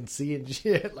not fucking seeing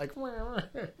shit. Like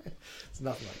it's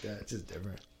nothing like that. It's just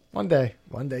different. One day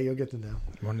you'll get to know.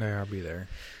 One day I'll be there.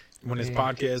 When this Yeah.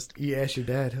 podcast, You ask your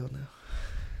dad, he'll know.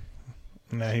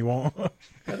 no, he won't.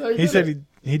 I thought He did said it.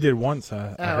 he did once.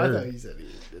 I Oh, I heard. thought he said he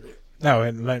did it. No,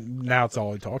 and like, now it's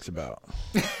all he talks about.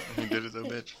 He did it, though,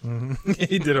 bitch.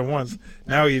 He did it once.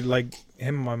 Now he like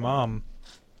him and my mom.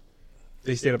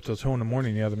 They stayed up till 2 a.m.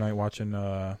 the other night watching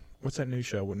what's that new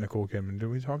show with Nicole Kidman? Did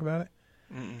we talk about it?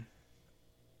 Mm-mm.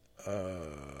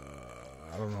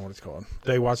 I don't know what it's called.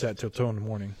 They watch that till 2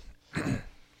 a.m.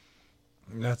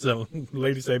 That's the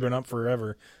ladies they've been up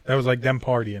forever. That was like them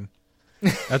partying.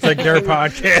 That's like their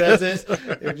podcast. That's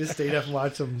it. They just stayed up and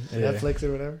watched some Yeah. Netflix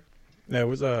or whatever. No, it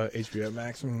was HBO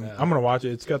Max. No. I'm gonna watch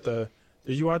it. It's got the.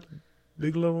 Did you watch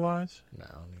Big Little Lies? No,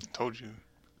 I don't even- Told you.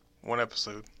 One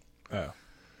episode. Oh,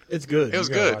 it's good. It was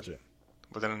You gotta good. Watch it.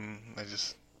 But then I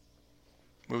just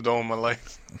moved on with my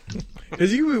life.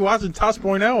 Because you be watching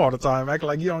Tosh.0 all the time, acting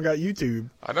like you don't got YouTube.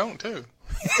 I don't, too.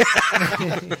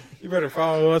 You better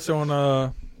follow us on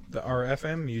our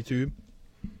FM YouTube.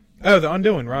 Oh, The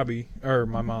Undoing, Robbie. Or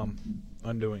my mom.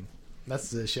 Undoing. That's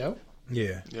the show?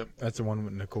 Yeah. Yep. That's the one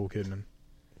with Nicole Kidman.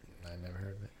 I never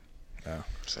heard of it. Oh.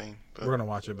 Same. We're going to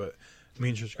watch it, but me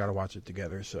and Trish got to watch it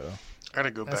together, so. I got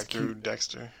to go back through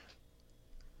Dexter.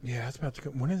 Yeah, that's about to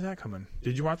come. When is that coming?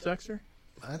 Did you watch Dexter?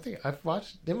 I think I've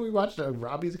watched. Didn't we watch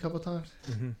Robbie's a couple times?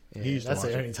 Mm-hmm. Yeah, that's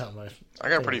the only time I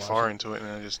got pretty far into it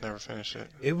and I just never finished it.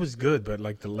 It was good, but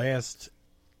like the last,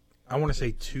 I want to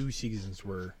say 2 seasons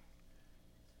were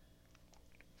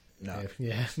not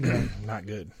not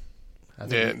good.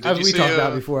 Did you we see, talked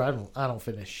about before. I don't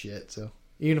finish shit. So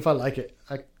even if I like it,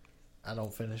 I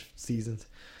don't finish seasons.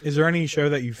 Is there any show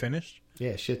that you finished?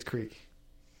 Yeah, Schitt's Creek.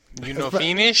 You know,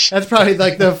 finish? That's probably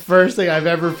like the first thing I've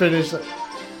ever finished.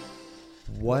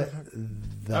 What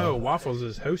the? Oh, Waffles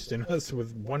is hosting us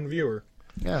with 1 viewer.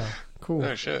 Yeah, cool.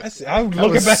 Oh, shit. I'm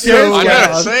looking back so I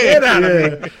know, say it. out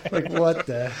of me. Like, what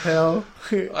the hell?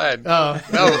 That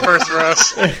was the first for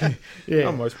us. Yeah.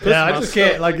 Almost pissed Yeah, I just myself.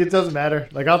 can't. Like, it doesn't matter.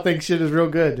 Like, I'll think shit is real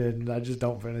good, and I just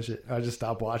don't finish it. I just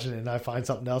stop watching it, and I find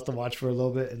something else to watch for a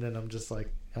little bit, and then I'm just like,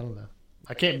 I don't know.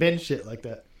 I can't binge shit like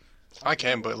that. I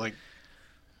can, but like,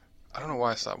 I don't know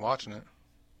why I stopped watching it.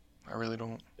 I really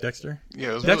don't. Dexter?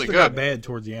 Yeah, it was Dexter really got good. bad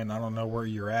towards the end. I don't know where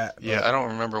you're at. Yeah, I don't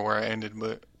remember where I ended,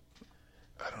 but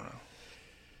I don't know.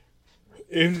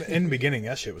 In the beginning,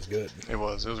 that shit was good. It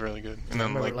was really good. And then,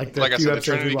 I remember, like the I few said, the episodes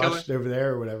Trinity we Killer. watched over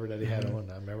there or whatever that he had on,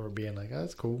 I remember being like, oh,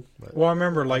 that's cool. But Well, I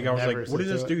remember, like, I was Never like, what does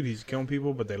this sit through dude? He's killing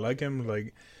people, but they like him.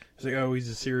 Like, it's like, oh, he's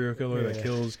a serial killer that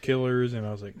kills killers. And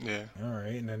I was like, Yeah. all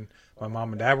right. And then my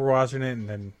mom and dad were watching it, and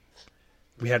then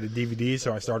we had the DVD,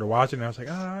 so I started watching it. And I was like,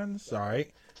 oh, it's all right.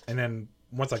 And then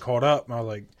once I caught up, I was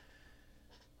like,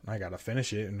 I got to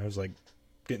finish it. And it was like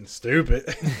getting stupid.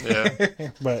 Yeah.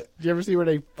 But did you ever see where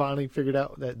they finally figured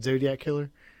out that Zodiac killer?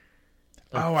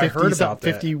 Like I heard about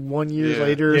that. 51 years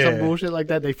later or some bullshit like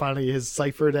that. They finally, his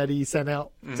cipher that he sent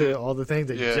out to all the things,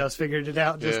 they just figured it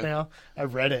out just now. I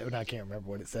read it and I can't remember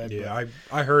what it said. Yeah,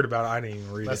 I heard about it. I didn't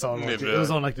even read That's it. all. It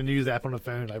was on like the news app on the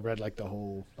phone. I read like the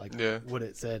whole, like what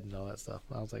it said and all that stuff.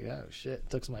 I was like, oh shit. It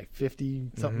took some like 50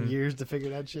 something years to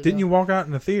figure that shit out. Didn't you walk out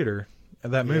in the theater of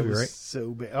that movie, it was right?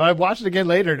 so bad. I watched it again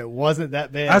later and it wasn't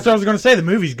that bad. That's what I was going to say. The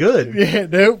movie's good. Yeah,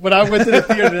 no, but I went to the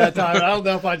theater that time. And I don't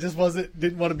know if I just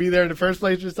didn't want to be there in the first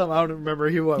place or something. I don't remember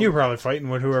who. You were probably fighting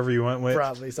with whoever you went with.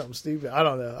 Probably something stupid. I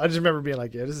don't know. I just remember being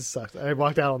like, yeah, this sucks. I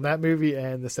walked out on that movie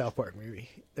and the South Park movie.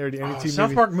 They're the only two South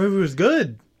movies. Park movie was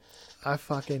good. I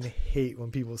fucking hate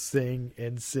when people sing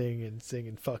in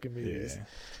fucking movies. Yeah.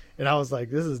 And I was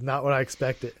like, this is not what I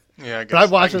expected. Yeah, I guess. But I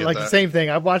watched I it can like get the that. same thing.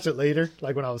 I watched it later,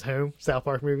 like when I was home, South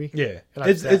Park movie. Yeah, And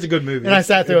it's a good movie. And I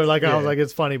sat through it like I was yeah. like,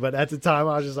 it's funny, but at the time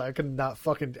I was just like, I could not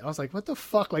fucking. I was like, what the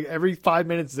fuck? Like every 5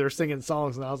 minutes they're singing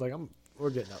songs, and I was like, we're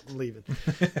getting up, I'm leaving.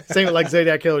 Same with like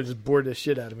Zodiac Killer just bored the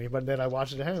shit out of me. But then I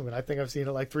watched it at home, and I think I've seen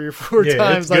it like 3 or 4 Yeah,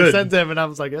 times. it's Like good. since then, and I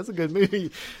was like, that's a good movie.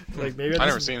 Like maybe I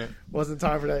never seen it. Wasn't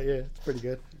time for that. Yeah, it's pretty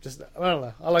good. Just I don't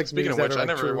know. I like. Speaking of movies which, that are,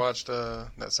 I like, never true. watched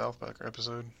that South Park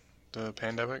episode, the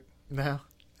pandemic. No.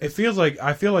 It feels like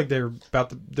I feel like they're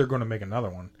going to make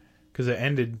another one because it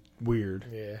ended weird.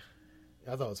 Yeah.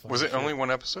 I thought it was funny. Was it only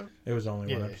one episode? It was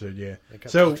only one Yeah. episode, yeah. They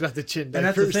kept So talking about the chin and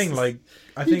that's the diapers. thing. Like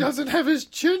I he think, doesn't have his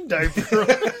chin diaper on.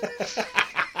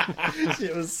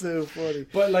 It was so funny.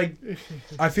 but like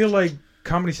I feel like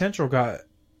Comedy Central got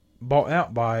bought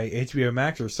out by HBO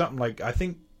Max or something. Like I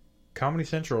think Comedy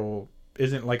Central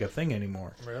isn't like a thing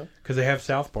anymore Really? because they have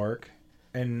South Park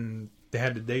and they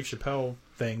had the Dave Chappelle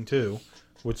thing too,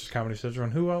 which is Comedy Central.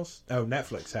 And who else? Oh,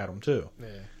 Netflix had them too. Yeah.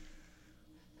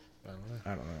 I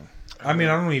don't know. I mean,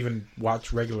 I don't even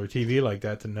watch regular TV like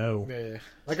that to know. Yeah.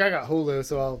 Like I got Hulu,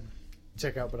 so I'll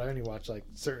check out, but I only watch like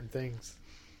certain things.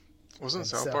 Wasn't And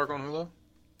South South- Park on Hulu?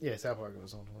 Yeah, South Park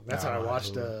was on. That's No, how I I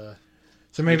watched. Hulu.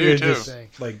 So maybe You they do, just too.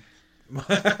 like. But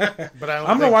I don't I'm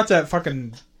gonna think- watch that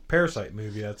fucking Parasite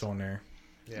movie that's on there.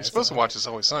 Yeah, You're supposed to watch It's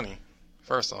Always Sunny.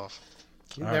 First off,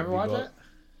 You I never would be watch that?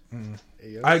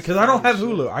 Because I don't have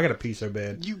Hulu. I gotta pee so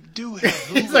bad. you do have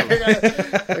He's like,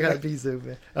 Hulu. I gotta be so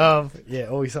bad. Yeah,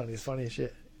 Always Sunny is funny as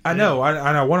shit. I know.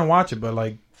 I want to watch it, but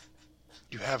like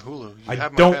You have Hulu. You I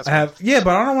have my don't password. have. Yeah,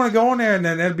 but I don't want to go on there and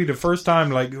then that'd be the first time.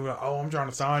 Like, oh, I'm trying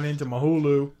to sign into my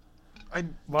Hulu.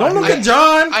 Don't look at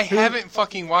John. I haven't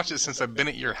fucking watched it since I've been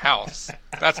at your house.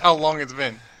 That's how long it's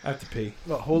been. I have to pee.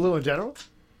 What, Hulu in general?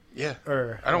 Yeah.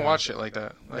 Or I don't watch shit like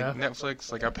that. Like Yeah?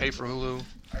 Netflix. Like I pay for Hulu.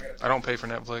 I don't pay for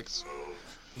Netflix.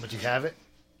 But you have it.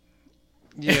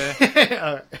 Yeah.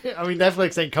 I mean,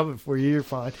 Netflix ain't coming for you. You're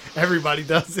fine. Everybody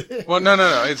does it. Well, no.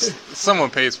 It's someone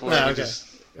pays for it. Oh, We okay. just,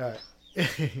 All right.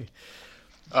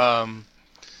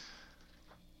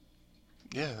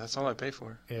 yeah, that's all I pay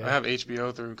for. Yeah. I have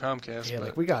HBO through Comcast. Yeah, but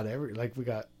like we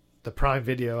got the Prime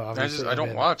Video. Obviously, I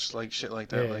don't watch like shit like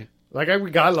that. Yeah. Like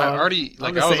we got I was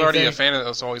already a fan of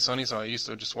It's Always Sunny, so I used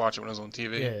to just watch it when it was on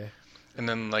TV. Yeah. And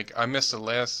then like I missed the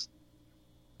last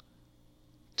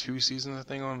 2 seasons, I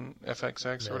think, on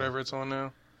FXX or whatever it's on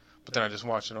now. But then I just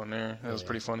watched it on there. It was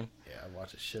pretty funny. Yeah, I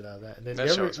watched the shit out of that. And then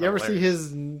That you ever see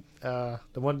his the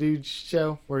one dude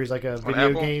show where he's like a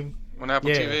video game on Apple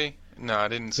TV? No, I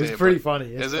didn't see it. It's pretty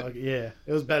funny. Is it? Yeah,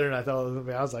 it was better than I thought it was gonna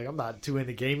be. I was like, I'm not too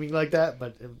into gaming like that,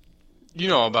 but you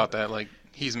know about that? Like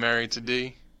he's married to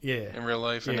D. Yeah. In real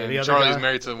life, and then the Charlie's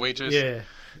married to the waitress. Yeah.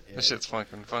 That shit's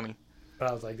fucking funny. But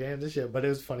I was like, damn, this shit. But it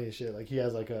was funny as shit. Like he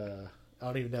has like I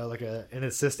don't even know, like an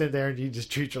assistant there, and he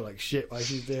just treats her like shit while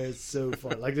she's there. It's so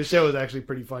fun. Like the show is actually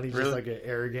pretty funny. He's just like an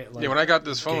arrogant. Like, yeah, when I got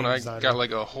this phone, I designer. got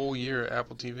like a whole year of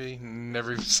Apple TV.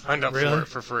 Never even signed up for it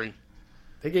for free.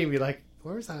 They gave me like,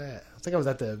 where was I at? I think I was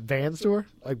at the van store.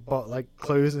 Like bought like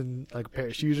clothes and like a pair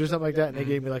of shoes or something like that, and they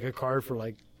gave me like a card for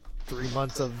like 3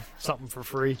 months of something for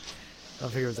free. I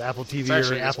don't think it was Apple TV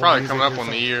or Apple It's probably Music coming up or on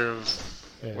the something. year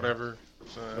of whatever.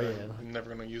 So I'm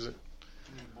never gonna use it.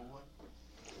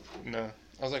 No,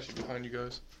 I was actually behind you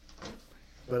guys.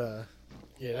 But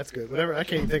yeah, that's good. Whatever, I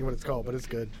can't even think of what it's called, but it's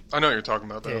good. I know what you're talking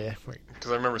about though. Yeah,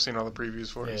 because I remember seeing all the previews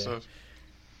for it and stuff.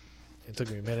 It took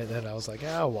me a minute, then I was like,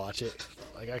 I'll watch it.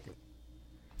 Like I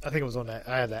think it was on that.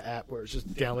 I had that app where it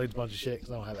just downloads a bunch of shit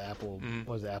because I don't have Apple.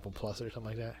 What was it, Apple Plus or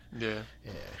something like that? Yeah.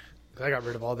 Yeah. I got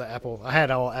rid of all the Apple. I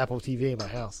had all Apple TV in my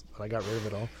house, but I got rid of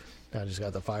it all. Now I just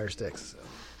got the Fire Sticks. So.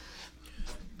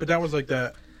 But that was like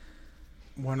that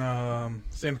one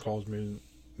Santa Claus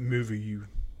movie you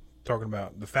talking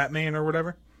about, the Fat Man or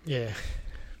whatever. Yeah.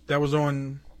 That was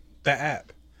on that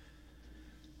app.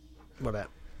 What app?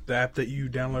 The app that you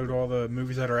download all the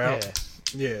movies that are out.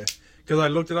 Yeah. Because I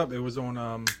looked it up. It was on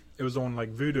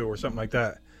like Vudu or something like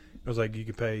that. It was like you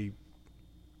could pay.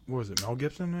 What was it, Mel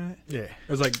Gibson in it? Yeah. It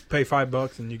was like pay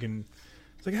 $5 and you can.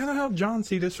 It's like, how the hell did John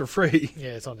see this for free? Yeah,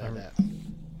 it's on that app.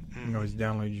 You know, he's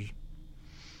downloading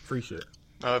free shit.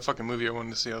 That fucking movie I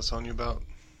wanted to see I was telling you about.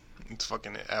 It's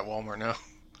fucking at Walmart now.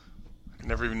 I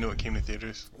never even knew it came to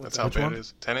theaters. That's how bad it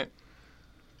is. Tenet.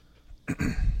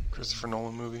 Christopher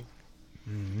Nolan movie.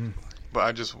 Mm-hmm. But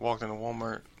I just walked into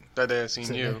Walmart that day I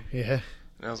seen you. Yeah.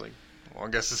 And I was like, well, I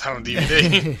guess it's out on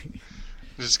DVD.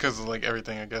 Just because of like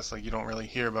everything, I guess like you don't really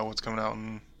hear about what's coming out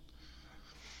in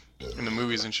the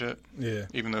movies and shit. Yeah.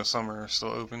 Even though some are still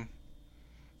open.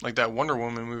 Like that Wonder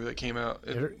Woman movie that came out.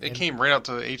 It came right out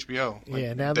to HBO. Like,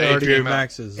 yeah, now they're already HBO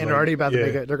Max is and they're already about to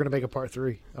make it. They're going to make a part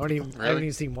 3. I haven't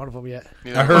even seen one of them yet.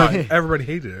 Yeah, I heard everybody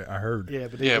hated it. I heard. Yeah,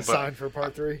 but they signed for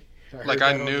part 3.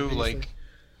 I knew like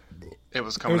it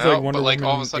was coming it was out, but like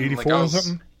all of a sudden, like I was, or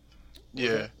something?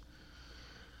 Yeah.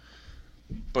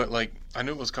 But like I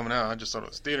knew it was coming out. I just thought it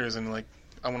was theaters, and like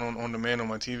I went on demand on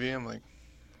my TV. I'm like,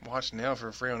 watch now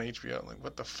for free on HBO. I'm like,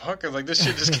 what the fuck? I was like, this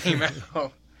shit just came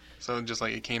out. So just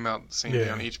like it came out the same day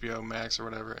on HBO Max or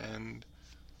whatever, and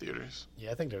theaters. Yeah,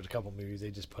 I think there's a couple movies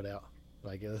they just put out.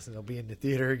 Like, listen, they'll be in the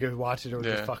theater, go watch it, or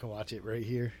just fucking watch it right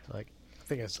here. Like,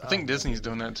 I think Disney's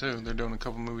doing that too. They're doing a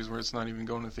couple movies where it's not even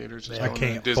going to theaters. Just I going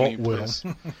can't to Disney fault Plus.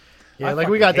 Yeah, like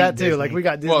we got that too. Disney. Like we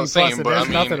got Disney Plus, and there's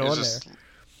nothing on there.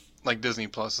 Like Disney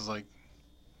Plus is like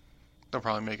they'll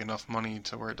probably make enough money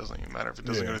to where it doesn't even matter if it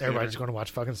doesn't go to theater. Everybody's going to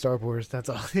watch fucking Star Wars. That's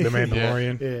all. The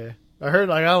Mandalorian. Yeah. I heard,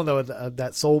 like, I don't know,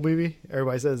 that Soul movie,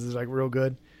 everybody says is, like, real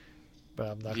good.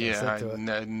 But I'm not going to sit to it.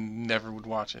 I never would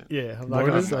watch it. Yeah, I'm not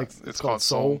going to, like, it's called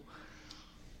Soul.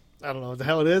 I don't know what the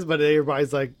hell it is, but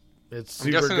everybody's like, it's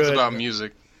super good. I'm guessing it's about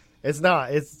music. It's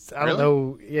not. I don't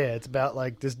know. Yeah, it's about,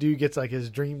 like, this dude gets, like, his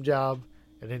dream job,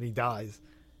 and then he dies.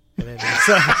 And then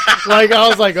like, I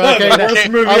was like, okay. Worst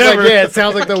movie I was ever. like, yeah, it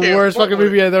sounds like the worst fucking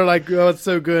movie. And they're like, oh, it's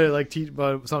so good. Like, teach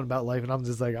something about life. And I'm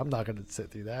just like, I'm not going to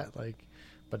sit through that. Like,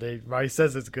 but everybody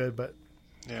says it's good, but.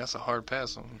 Yeah, that's a hard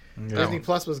pass on. Yeah. Disney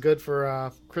Plus was good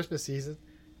for Christmas season.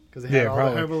 Because they had all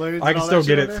the Home Alone. I can still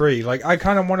get it free. Like, I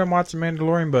kind of want to watch The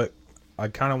Mandalorian, but I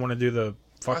kind of want to do the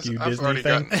fuck you Disney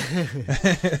thing.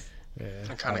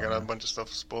 I kind of got a bunch of stuff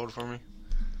spoiled for me.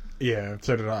 Yeah,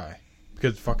 so did I.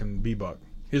 Because fucking B-Buck.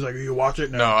 He's like, you watch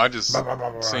it? No, I just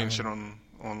seen shit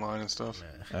online and stuff.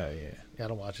 Yeah, I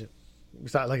don't watch it.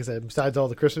 Besides, like I said, besides all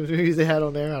the Christmas movies they had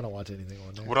on there, I don't watch anything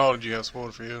on there. What all did you have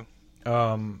spoiled for you?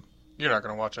 You're not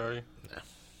going to watch, are you?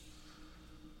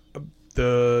 No.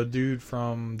 The dude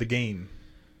from the game.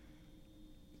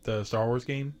 The Star Wars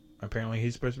game. Apparently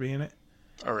he's supposed to be in it.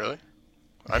 Oh, really?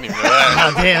 I didn't even know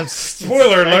that. Oh, damn.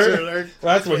 Spoiler alert.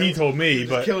 Well, that's what he told me,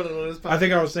 but I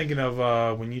think I was thinking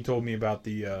of when you told me about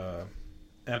the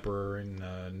Emperor in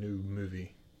the new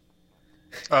movie.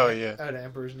 Oh, yeah. The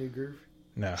Emperor's New Groove?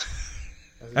 No.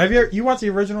 Have you watched the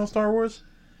original Star Wars?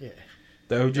 Yeah.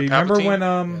 The OG. Remember when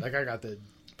like I got the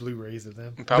Blu-rays of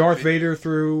them. Darth Vader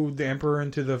threw the Emperor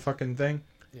into the fucking thing?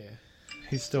 Yeah.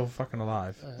 He's still fucking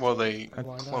alive. Well, they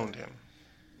cloned him.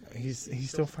 He's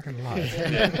still fucking alive.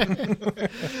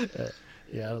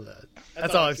 Yeah, I don't know.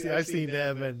 That's all I've seen. I've seen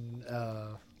them and.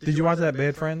 Did you watch that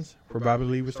Bad Friends where Bobby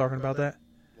Lee was talking about that?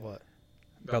 What?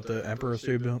 About the Emperor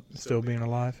still being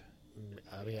alive?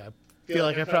 I mean, I feel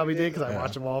like I probably did because I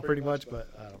watch them all pretty much, but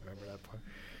I don't remember that part.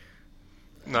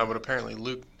 No, but apparently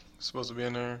Luke is supposed to be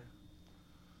in there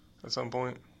at some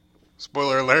point.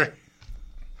 Spoiler alert.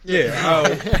 Yeah. Oh.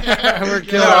 We're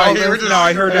killing all this. No,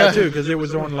 I heard that too because it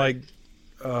was on like,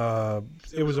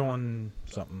 it was on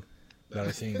something that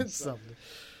I seen Something.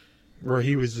 where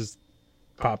he was just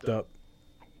popped up,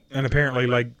 and apparently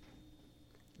like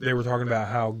they were talking about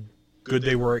how good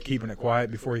they were at keeping it quiet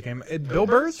before he came. Bill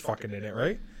Burr's fucking in it,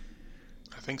 right?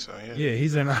 I think so, yeah. Yeah,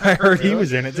 he's in. I heard he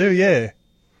was in it too. Yeah.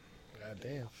 God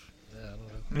damn. Yeah, I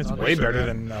don't know. It's way better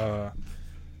than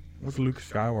what's Luke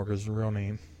Skywalker's real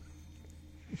name?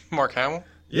 Mark Hamill?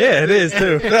 Yeah, it is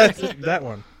too. That's that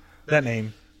one. That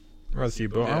name. Let's see,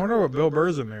 Bill. I wonder what Bill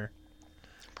Burr's in there.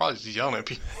 Probably just yelling at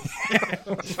people.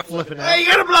 Flipping out. Hey, you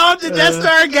gonna blow up the Death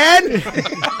Star again?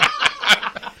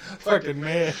 Fucking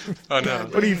man. Oh no.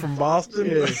 What are you from Boston?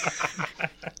 Yeah.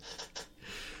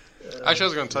 Actually, I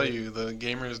was going to tell you, the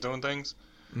gamers doing things.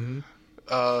 Mm-hmm.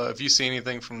 If you see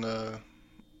anything from that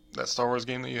Star Wars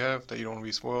game that you have that you don't want to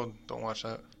be spoiled, don't watch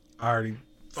that. I already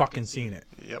fucking seen it.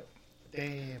 Yep.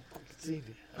 Damn. Seen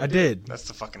it. I did. That's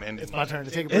the fucking ending. It's my turn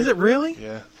to take a break. Is it really?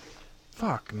 Yeah.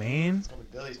 Fuck, man. It's going to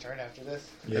be Billy's turn after this.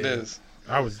 Yeah. It is.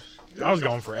 I was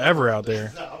going forever out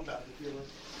there. No, I'm about to feel it.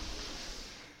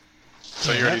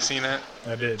 So you already seen that?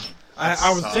 I did.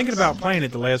 I was thinking about playing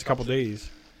it the last couple days.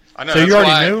 I know. So you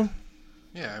already knew?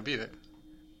 Yeah, I beat it.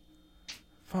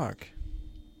 Fuck.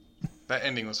 That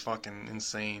ending was fucking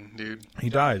insane, dude. He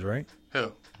dies, right?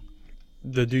 Who?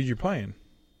 The dude you're playing.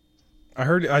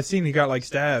 I seen he got like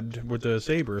stabbed with a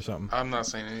saber or something. I'm not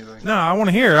saying anything. No, I want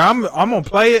to hear it. I'm gonna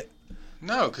play it.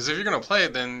 No, because if you're gonna play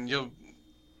it, then you'll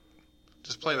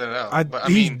just play that out. But I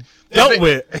he's mean, dealt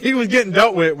with. He was getting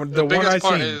dealt with. The one I biggest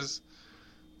part seen. is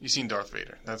you seen Darth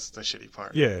Vader. That's the shitty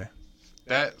part. Yeah.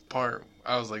 That part,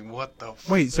 I was like, what the?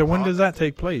 Wait. So when fuck? does that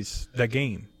take place? That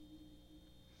game?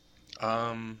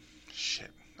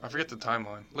 Shit. I forget the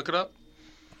timeline. Look it up.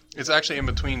 It's actually in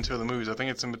between two of the movies. I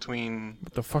think it's in between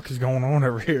What the fuck is going on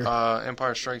over here?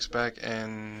 Empire Strikes Back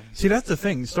and... See, that's the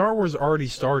thing. Star Wars already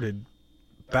started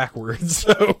backwards,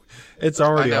 so it's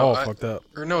already all fucked up.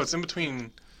 Or no, it's in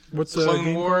between What's the Clone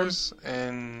game Wars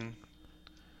and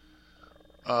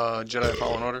Jedi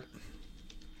Fallen Order.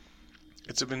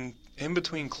 It's been in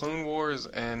between Clone Wars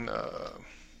and A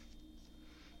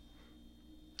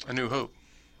New Hope,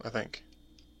 I think.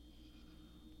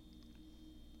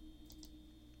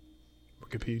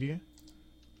 Wikipedia?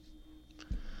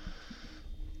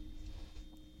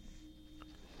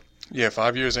 Yeah,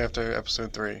 5 years after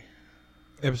Episode 3.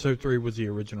 Episode 3 was the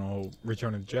original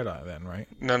Return of the Jedi then, right?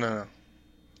 No.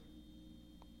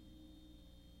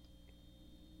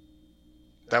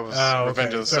 That was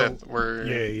Revenge of the Sith. Where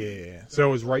Yeah. So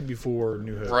it was right before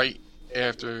New Hope. right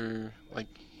after, like,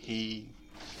 he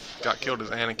got killed as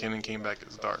Anakin and came back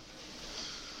as Darth.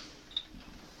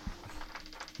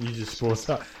 You just spoiled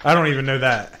stuff. I don't even know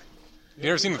that. You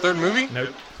never seen the third movie? Nope.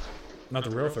 Not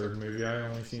the real third movie. I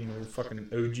only seen the fucking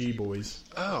OG boys.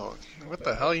 Oh, what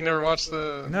the hell? You never watched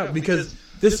the... No, because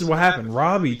this is what happened.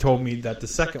 Robbie told me that the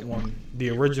second one, the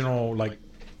original, like,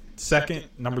 second,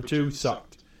 number 2,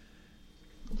 sucked.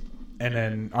 And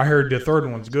then I heard the third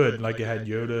one's good. Like, it had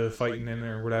Yoda fighting in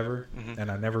there or whatever. Mhm.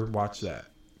 And I never watched that.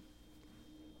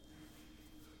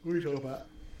 What are you talking about?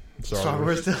 Star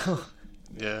Wars. still.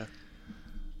 Yeah.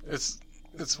 It's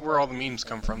where all the memes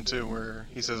come from, too, where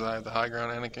he says, I have the high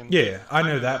ground, Anakin. Yeah, I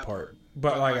know that part.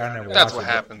 But, like, I never That's watched what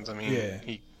it. happens. I mean, Yeah.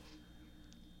 he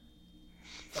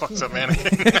fucks up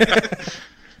Anakin.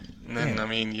 And then, Yeah. I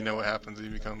mean, you know what happens. He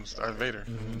becomes Darth Vader.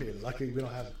 Be lucky we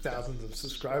don't have thousands of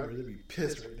subscribers. They'd be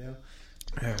pissed right now.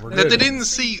 Yeah, we're That good. they didn't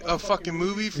see a fucking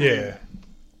movie from... Yeah.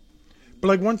 But,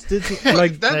 like, once did...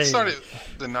 Like, that Hey. started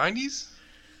the 90s?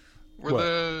 Were What?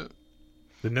 the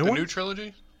the new one? new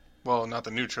trilogy? Well, not the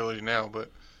new trilogy now,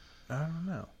 but... I don't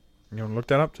know. You want to look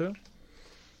that up, too?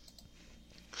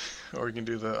 Or you can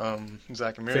do the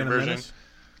Zack and Miri Phantom version. Menace?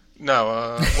 No,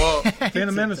 well...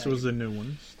 Phantom Menace was the new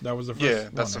one. That was the first yeah,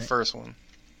 one, that's the right? first one.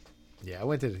 Yeah, I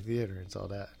went to the theater and saw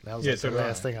that. That was Yeah, like so the did I.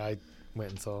 last thing I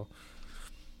went and saw.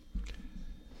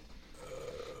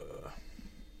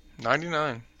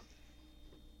 99.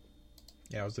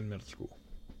 Yeah, I was in middle school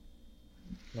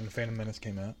when the Phantom Menace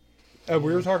came out.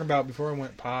 We were talking about before I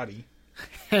went potty.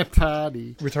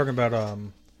 Party. We're talking about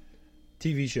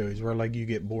TV shows where like you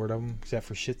get bored of them, except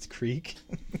for Schitt's Creek.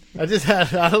 I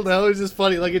don't know, it was just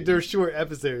funny. Like they're short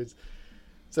episodes.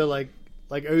 So like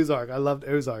Ozark, I loved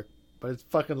Ozark, but it's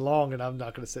fucking long, and I'm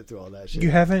not gonna sit through all that shit.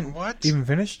 You haven't even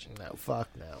finished? No, fuck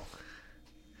no.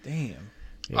 Damn.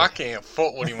 Yeah. I can't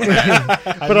fault what he went at.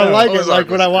 But I like it. Like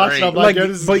when I watch it, I'm like, yo,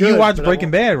 this is but good, you watch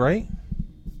Breaking Bad, right?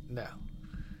 No.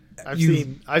 I've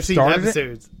seen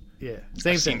episodes. Yeah,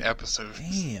 I've seen episodes.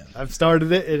 Damn. I've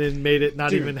started it and then made it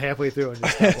not even halfway through. And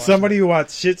just somebody who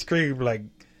watched Schitt's Creek like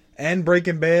and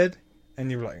Breaking Bad, and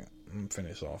you're like, I'm gonna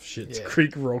finish off Schitt's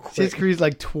Creek real quick. Schitt's Creek's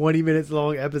like 20 minutes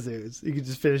long episodes. You can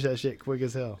just finish that shit quick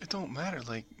as hell. It don't matter.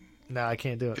 Like, no, I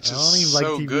can't do it. It's I just don't even so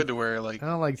like TV. good to where like I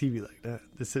don't like TV like that.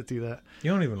 To sit through that. You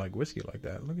don't even like whiskey like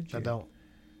that. Look at you. I don't.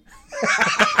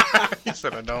 You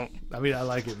said I don't. I mean, I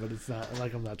like it, but it's not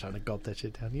like I'm not trying to gulp that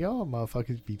shit down. Y'all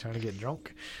motherfuckers be trying to get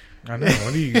drunk. I know.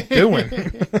 What are you doing?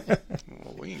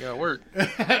 Well, we ain't got work.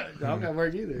 I don't got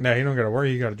work either. No, you don't got to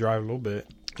worry. You got to drive a little bit.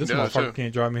 This Yeah, motherfucker too.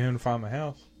 can't drive me home to find my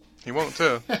house. He won't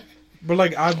too. But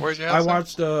like Where's your I house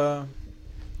watched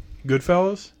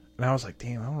Goodfellas, and I was like,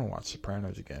 damn, I want to watch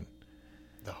Sopranos again.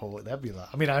 That'd be a lot.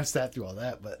 I mean, I've sat through all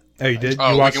that, but Oh, you did? Oh,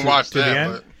 you we watched can it watch to the that.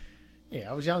 end? But yeah,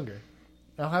 I was younger.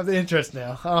 I don't have the interest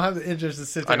now. I don't have the interest to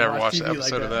sit there I never and watch watched TV an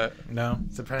episode like of that. No,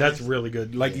 Sopranos? that's really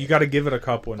good. Like you got to give it a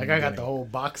couple. Like I got the whole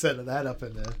box set of that up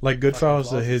in there. Like Goodfellas,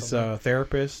 fucking his something.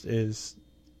 therapist is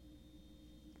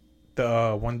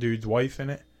the one dude's wife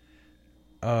in it.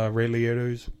 Ray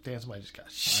Liotta's. Damn, somebody just got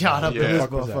shot up Yeah. in this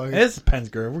Fuck was that? motherfucker. It's Penn's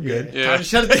girl. We're good. Yeah. Time to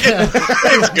shut it down.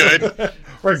 It's good.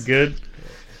 We're good.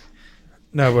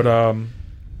 No, but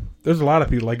there's a lot of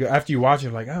people like after you watch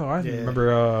it, like, oh, I Yeah.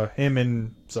 remember him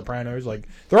in Sopranos. Like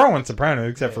they're all in Sopranos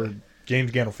except for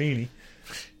James Gandolfini,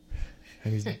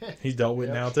 and he's dealt with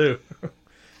now too.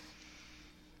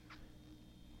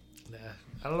 Nah,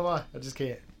 I don't know why. I just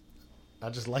can't. I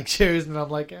just like shows, and I'm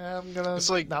like, I'm gonna It's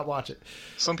like- not watch it.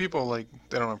 Some people like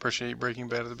they don't appreciate Breaking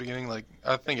Bad at the beginning. Like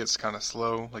I think it's kind of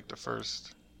slow. Like the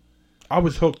first. I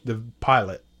was hooked the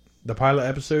pilot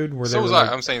episode where So they was were I.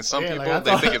 like, I'm saying some Yeah, people like, I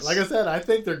they thought- think it's. like I said, I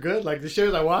think they're good. Like the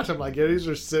shows I watch, I'm like, yeah, these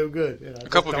are so good. And I A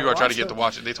couple of just people I don't tried to watch get to them.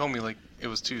 watch it. They told me like it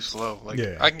was too slow. Like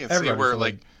Yeah, I can see everybody's where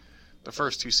like- like the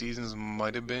first 2 seasons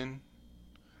might have been,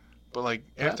 but like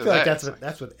I after feel like that,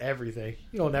 that's with everything.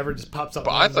 You know, never just pops up.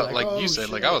 but and I it's thought like oh, you said,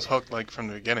 like I was hooked like from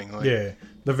the beginning. Like, yeah,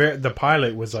 the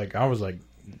pilot was like, I was like,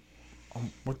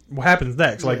 what happens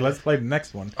next? Like, Yeah. let's play the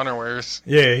next one. underwears.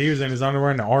 Yeah, he was in his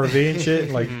underwear in the RV and shit.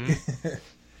 Like,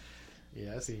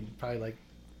 Yeah, I seen probably like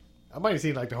I might have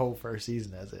seen like the whole first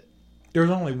season as it. there was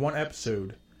only one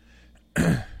episode. Do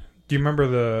you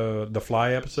remember the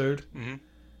Fly episode? hmm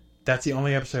That's the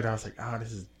only episode I was like,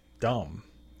 this is dumb.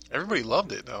 Everybody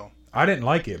loved it though. I didn't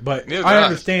like it, but Neither I did I.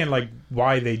 understand like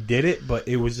why they did it, but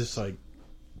it was just like,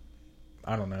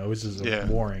 I don't know, it was just Yeah.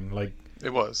 boring. Like,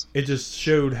 It was. it just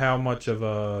showed how much of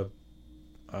a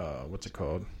what's it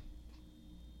called?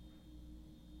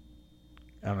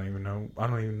 I don't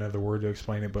even know the word to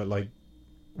explain it, but like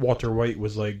Walter White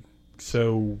was like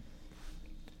so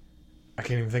I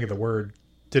can't even think of the word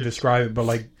to describe it, but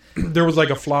like there was like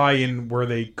a fly in where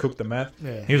they cooked the meth.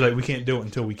 Yeah. He was like, we can't do it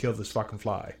until we kill this fucking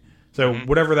fly. So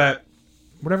whatever that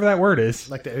word is.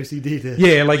 Like the OCD did.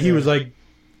 Yeah, like he was like,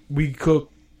 we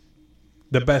cook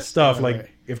the best stuff. Right, like right.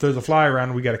 if there's a fly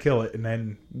around, we got to kill it, and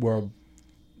then we'll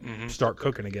start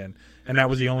cooking again. And that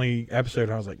was the only episode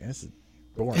I was like, this is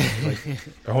boring. Like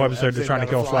the whole episode they're trying to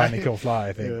kill a fly and they kill a fly.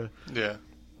 I think. Yeah. Yeah.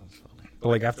 That's funny. But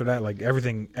like after that, like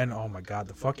everything, and oh my god,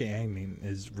 the fucking ending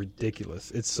is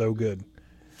ridiculous. It's so good.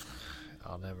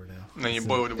 I'll never know. And then your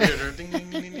boy with the weird ding ding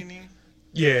ding ding ding.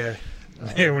 Yeah.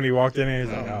 And when he walked in, he was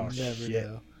like, I'll oh never shit.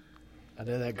 know. I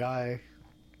know that guy,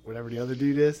 whatever the other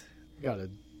dude is, got a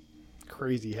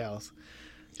crazy house.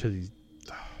 Because he's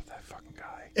that fucking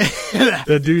guy.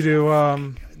 The dude who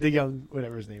The young,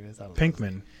 whatever his name is. I don't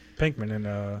know. Pinkman and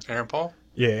Aaron Paul.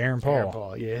 yeah, Aaron Paul. Aaron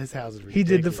Paul. Yeah, his house is ridiculous. He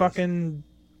did the fucking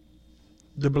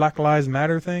the Black Lives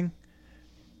Matter thing.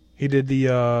 He did the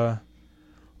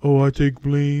I take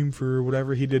blame for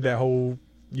whatever. He did that whole.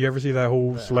 You ever see that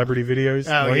whole celebrity videos?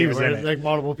 Oh, Well, he was in it, like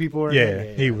multiple people were in Yeah,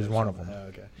 it? he was one of them. Oh,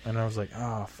 okay. and I was like,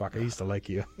 oh fuck, I used to like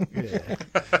you. Yeah.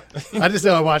 I just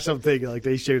know I watched something like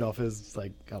they showed off his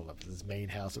like I don't know if it's his main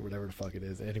house or whatever the fuck it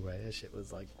is. Anyway, that shit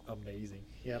was like amazing.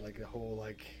 He had like a whole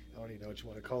like I don't even know what you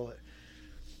want to call it.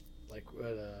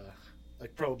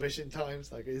 Like prohibition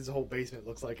times. Like his whole basement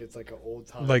looks like it's like an old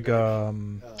time Like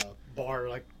bar,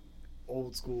 like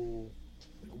old school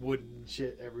wooden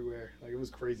shit everywhere. Like it was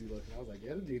crazy looking. I was like,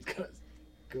 yeah, the dude's got a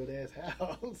good ass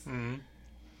house.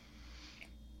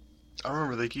 I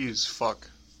remember they could use fuck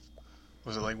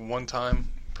Was it like one time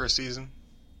per season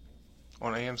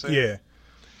on AMC? Yeah.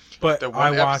 But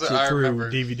I watched it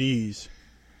through DVDs.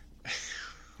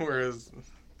 Whereas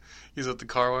he's at the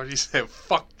car wash, he said,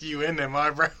 "Fuck you in them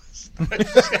eyebrows."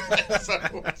 That's so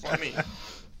funny.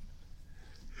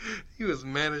 He was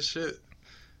mad as shit.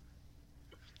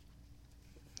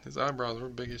 His eyebrows were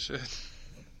big as shit.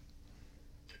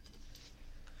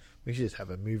 We should just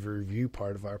have a movie review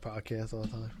part of our podcast all the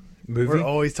time. Movie? We're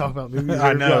always talking about movies.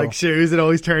 I know. Like shows. It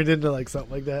always turns into like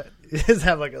something like that. Just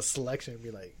have like a selection and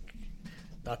be like,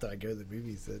 not that I go to the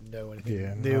movies that know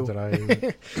anything new. Not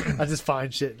that I just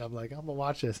find shit and I'm like, I'm gonna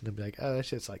watch this, and they'll be like, oh, that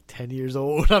shit's like 10 years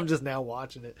old. I'm just now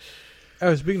watching it.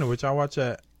 Oh, speaking of which, I watched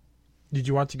that. Did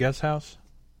you watch The Guest House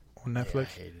on Netflix? Yeah, I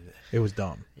hated it. It was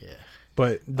dumb. Yeah.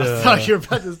 But I thought you were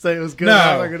about to say it was good. No,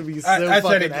 I was going to be so I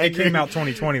said fucking it came out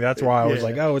 2020. That's why I was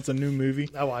like, oh, it's a new movie.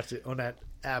 I watched it on that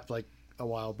app like a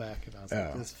while back, and I was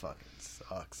like, this fucking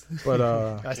sucks. But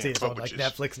I see it's on like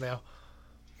Netflix now.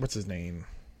 What's his name?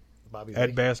 Bobby Ed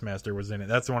Lee. Bassmaster was in it.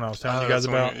 That's the one I was telling you guys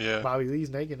about. Yeah. Bobby Lee's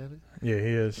naked in it. Yeah,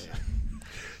 he is.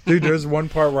 Dude, there's one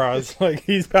part where I was like,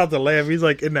 he's about to laugh. He's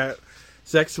like in that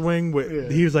sex swing.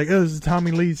 He was like, oh, this is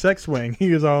Tommy Lee's sex swing.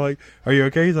 He was all like, are you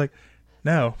okay? He's like,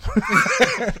 no.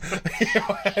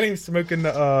 And he was smoking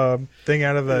the thing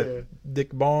out of that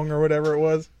Dick Bong or whatever it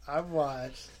was. I've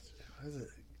watched, what is it?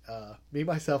 Me,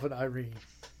 Myself, and Irene.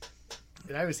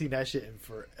 And I haven't seen that shit in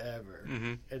forever.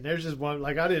 Mm-hmm. And there's just one,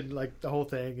 like, I didn't, like, the whole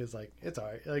thing is like, it's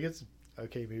alright. Like, it's an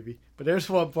okay movie. But there's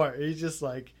one part, he's just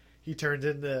like, he turns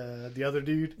into the other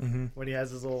dude when he has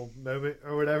his little moment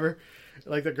or whatever.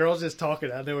 Like, the girl's just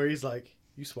talking out there where he's like,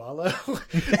 you swallow?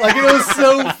 Like, it was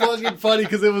so fucking funny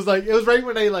because it was like, it was right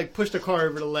when they like pushed a car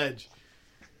over the ledge.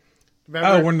 Remember?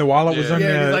 Oh, when the wallet was in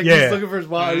there. He's like, he's looking for his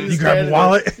wallet. You grab the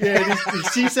wallet? Yeah, and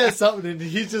she says something and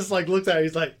he just like looks at her.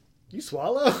 He's like, you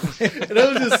swallow? And it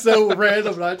was just so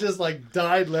random. And I just like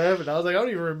died laughing. I was like, I don't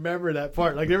even remember that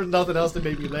part. Like, there was nothing else that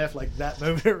made me laugh like that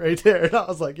moment right there. And I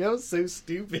was like, yeah, it was so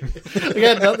stupid. Like, it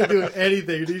had nothing to do with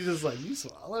anything. And he's just like, you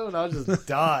swallow? And I just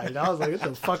died. And I was like, what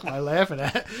the fuck am I laughing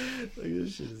at? Like,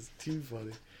 this shit is too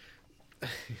funny.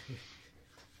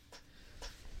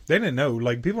 They didn't know.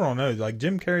 Like, people don't know. Like,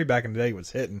 Jim Carrey back in the day was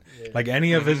hitting. Yeah. Like,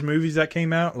 any of his movies that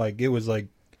came out, like, it was like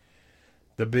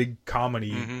the big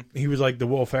comedy. He was like the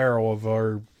Will Ferrell of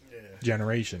our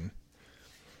generation.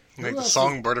 Like the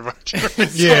songbird of our generation.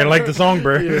 Yeah, like the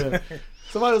songbird. Yeah.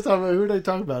 Somebody was talking about, who were they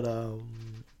talking about?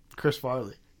 Chris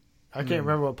Farley. I can't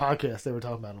remember what podcast they were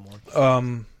talking about him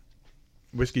on.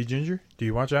 Whiskey Ginger. Do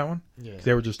you watch that one? Yeah.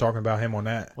 They were just talking about him on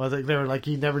that. Well, I think they were like,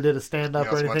 he never did a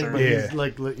stand-up or anything. But he's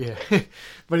like,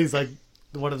 but he's like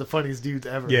one of the funniest dudes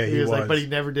ever. Yeah, he was. Like, but he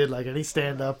never did like any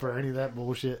stand-up or any of that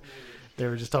bullshit. They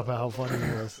were just talking about how funny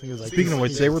he was. He was like, speaking of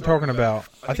which, they were talking about,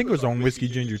 I think it was on Whiskey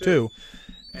Ginger too,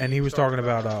 and he was talking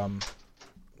about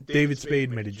David Spade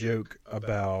made a joke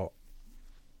about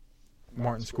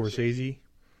Martin Scorsese,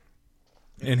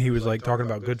 and he was like talking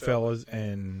about Goodfellas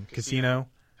and Casino.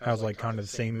 I was like kind of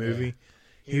the same movie.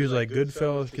 He was like,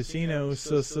 Goodfellas, Casino,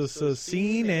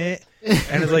 seen it,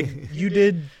 and it's like, you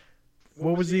did.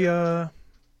 What was the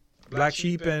Black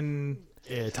Sheep and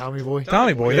Tommy Boy?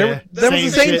 Tommy Boy. Yeah. That was the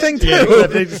same thing too. Yeah,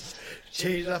 they just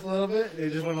changed up a little bit. They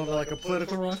just went on like a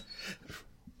political run.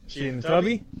 She and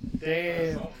Tubby.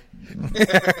 Damn.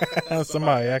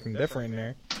 Somebody acting different in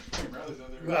there.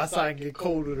 Go outside and get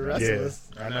cold with the rest of us.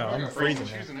 I know. I'm freezing.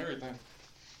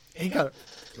 He got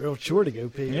a real chore to go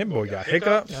pee. Yeah, boy, got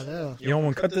hiccups. I know. You don't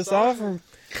want to cut this off? Or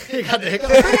He got the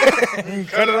hiccups.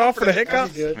 cut it off for the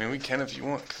hiccups? I mean, we can if you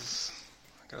want, because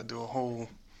I got to do a whole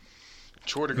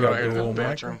chore to go out here to the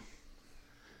bathroom.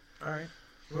 All right.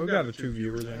 Well, we got 2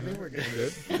 viewers in here. We're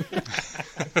good.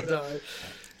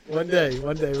 One day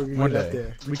we're going to get up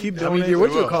there. We keep I mean, doing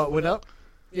what you call it went up?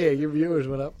 Yeah, your viewers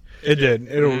went up. It did.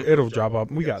 It'll drop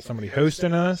up. We got somebody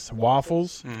hosting us.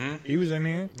 Waffles. He was in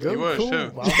here. He was,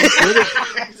 too.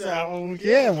 So,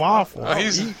 yeah, Waffles. Oh,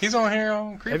 he's on here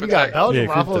on Creep If you Attack. got Belgian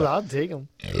Creep waffles, Attack. I'll take them.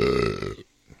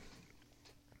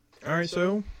 All right,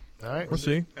 so All right. we'll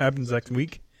see. Happens next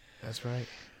week. That's right.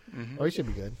 Oh, you should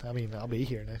be good. I mean, I'll be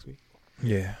here next week.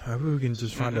 Yeah, I hope we can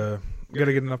just find we got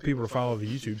to get enough people to follow the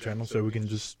YouTube channel so we can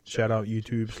just shout out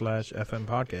YouTube/FM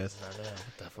podcast. I know.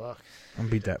 What the fuck? I'm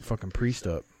beat that fucking priest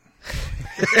up.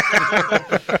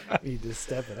 Need to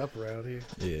step it up around here.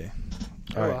 Yeah.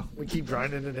 Oh, well, we keep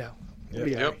grinding it out. Yep.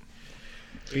 Yep.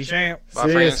 Peace out. Bye, See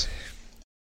ya. friends.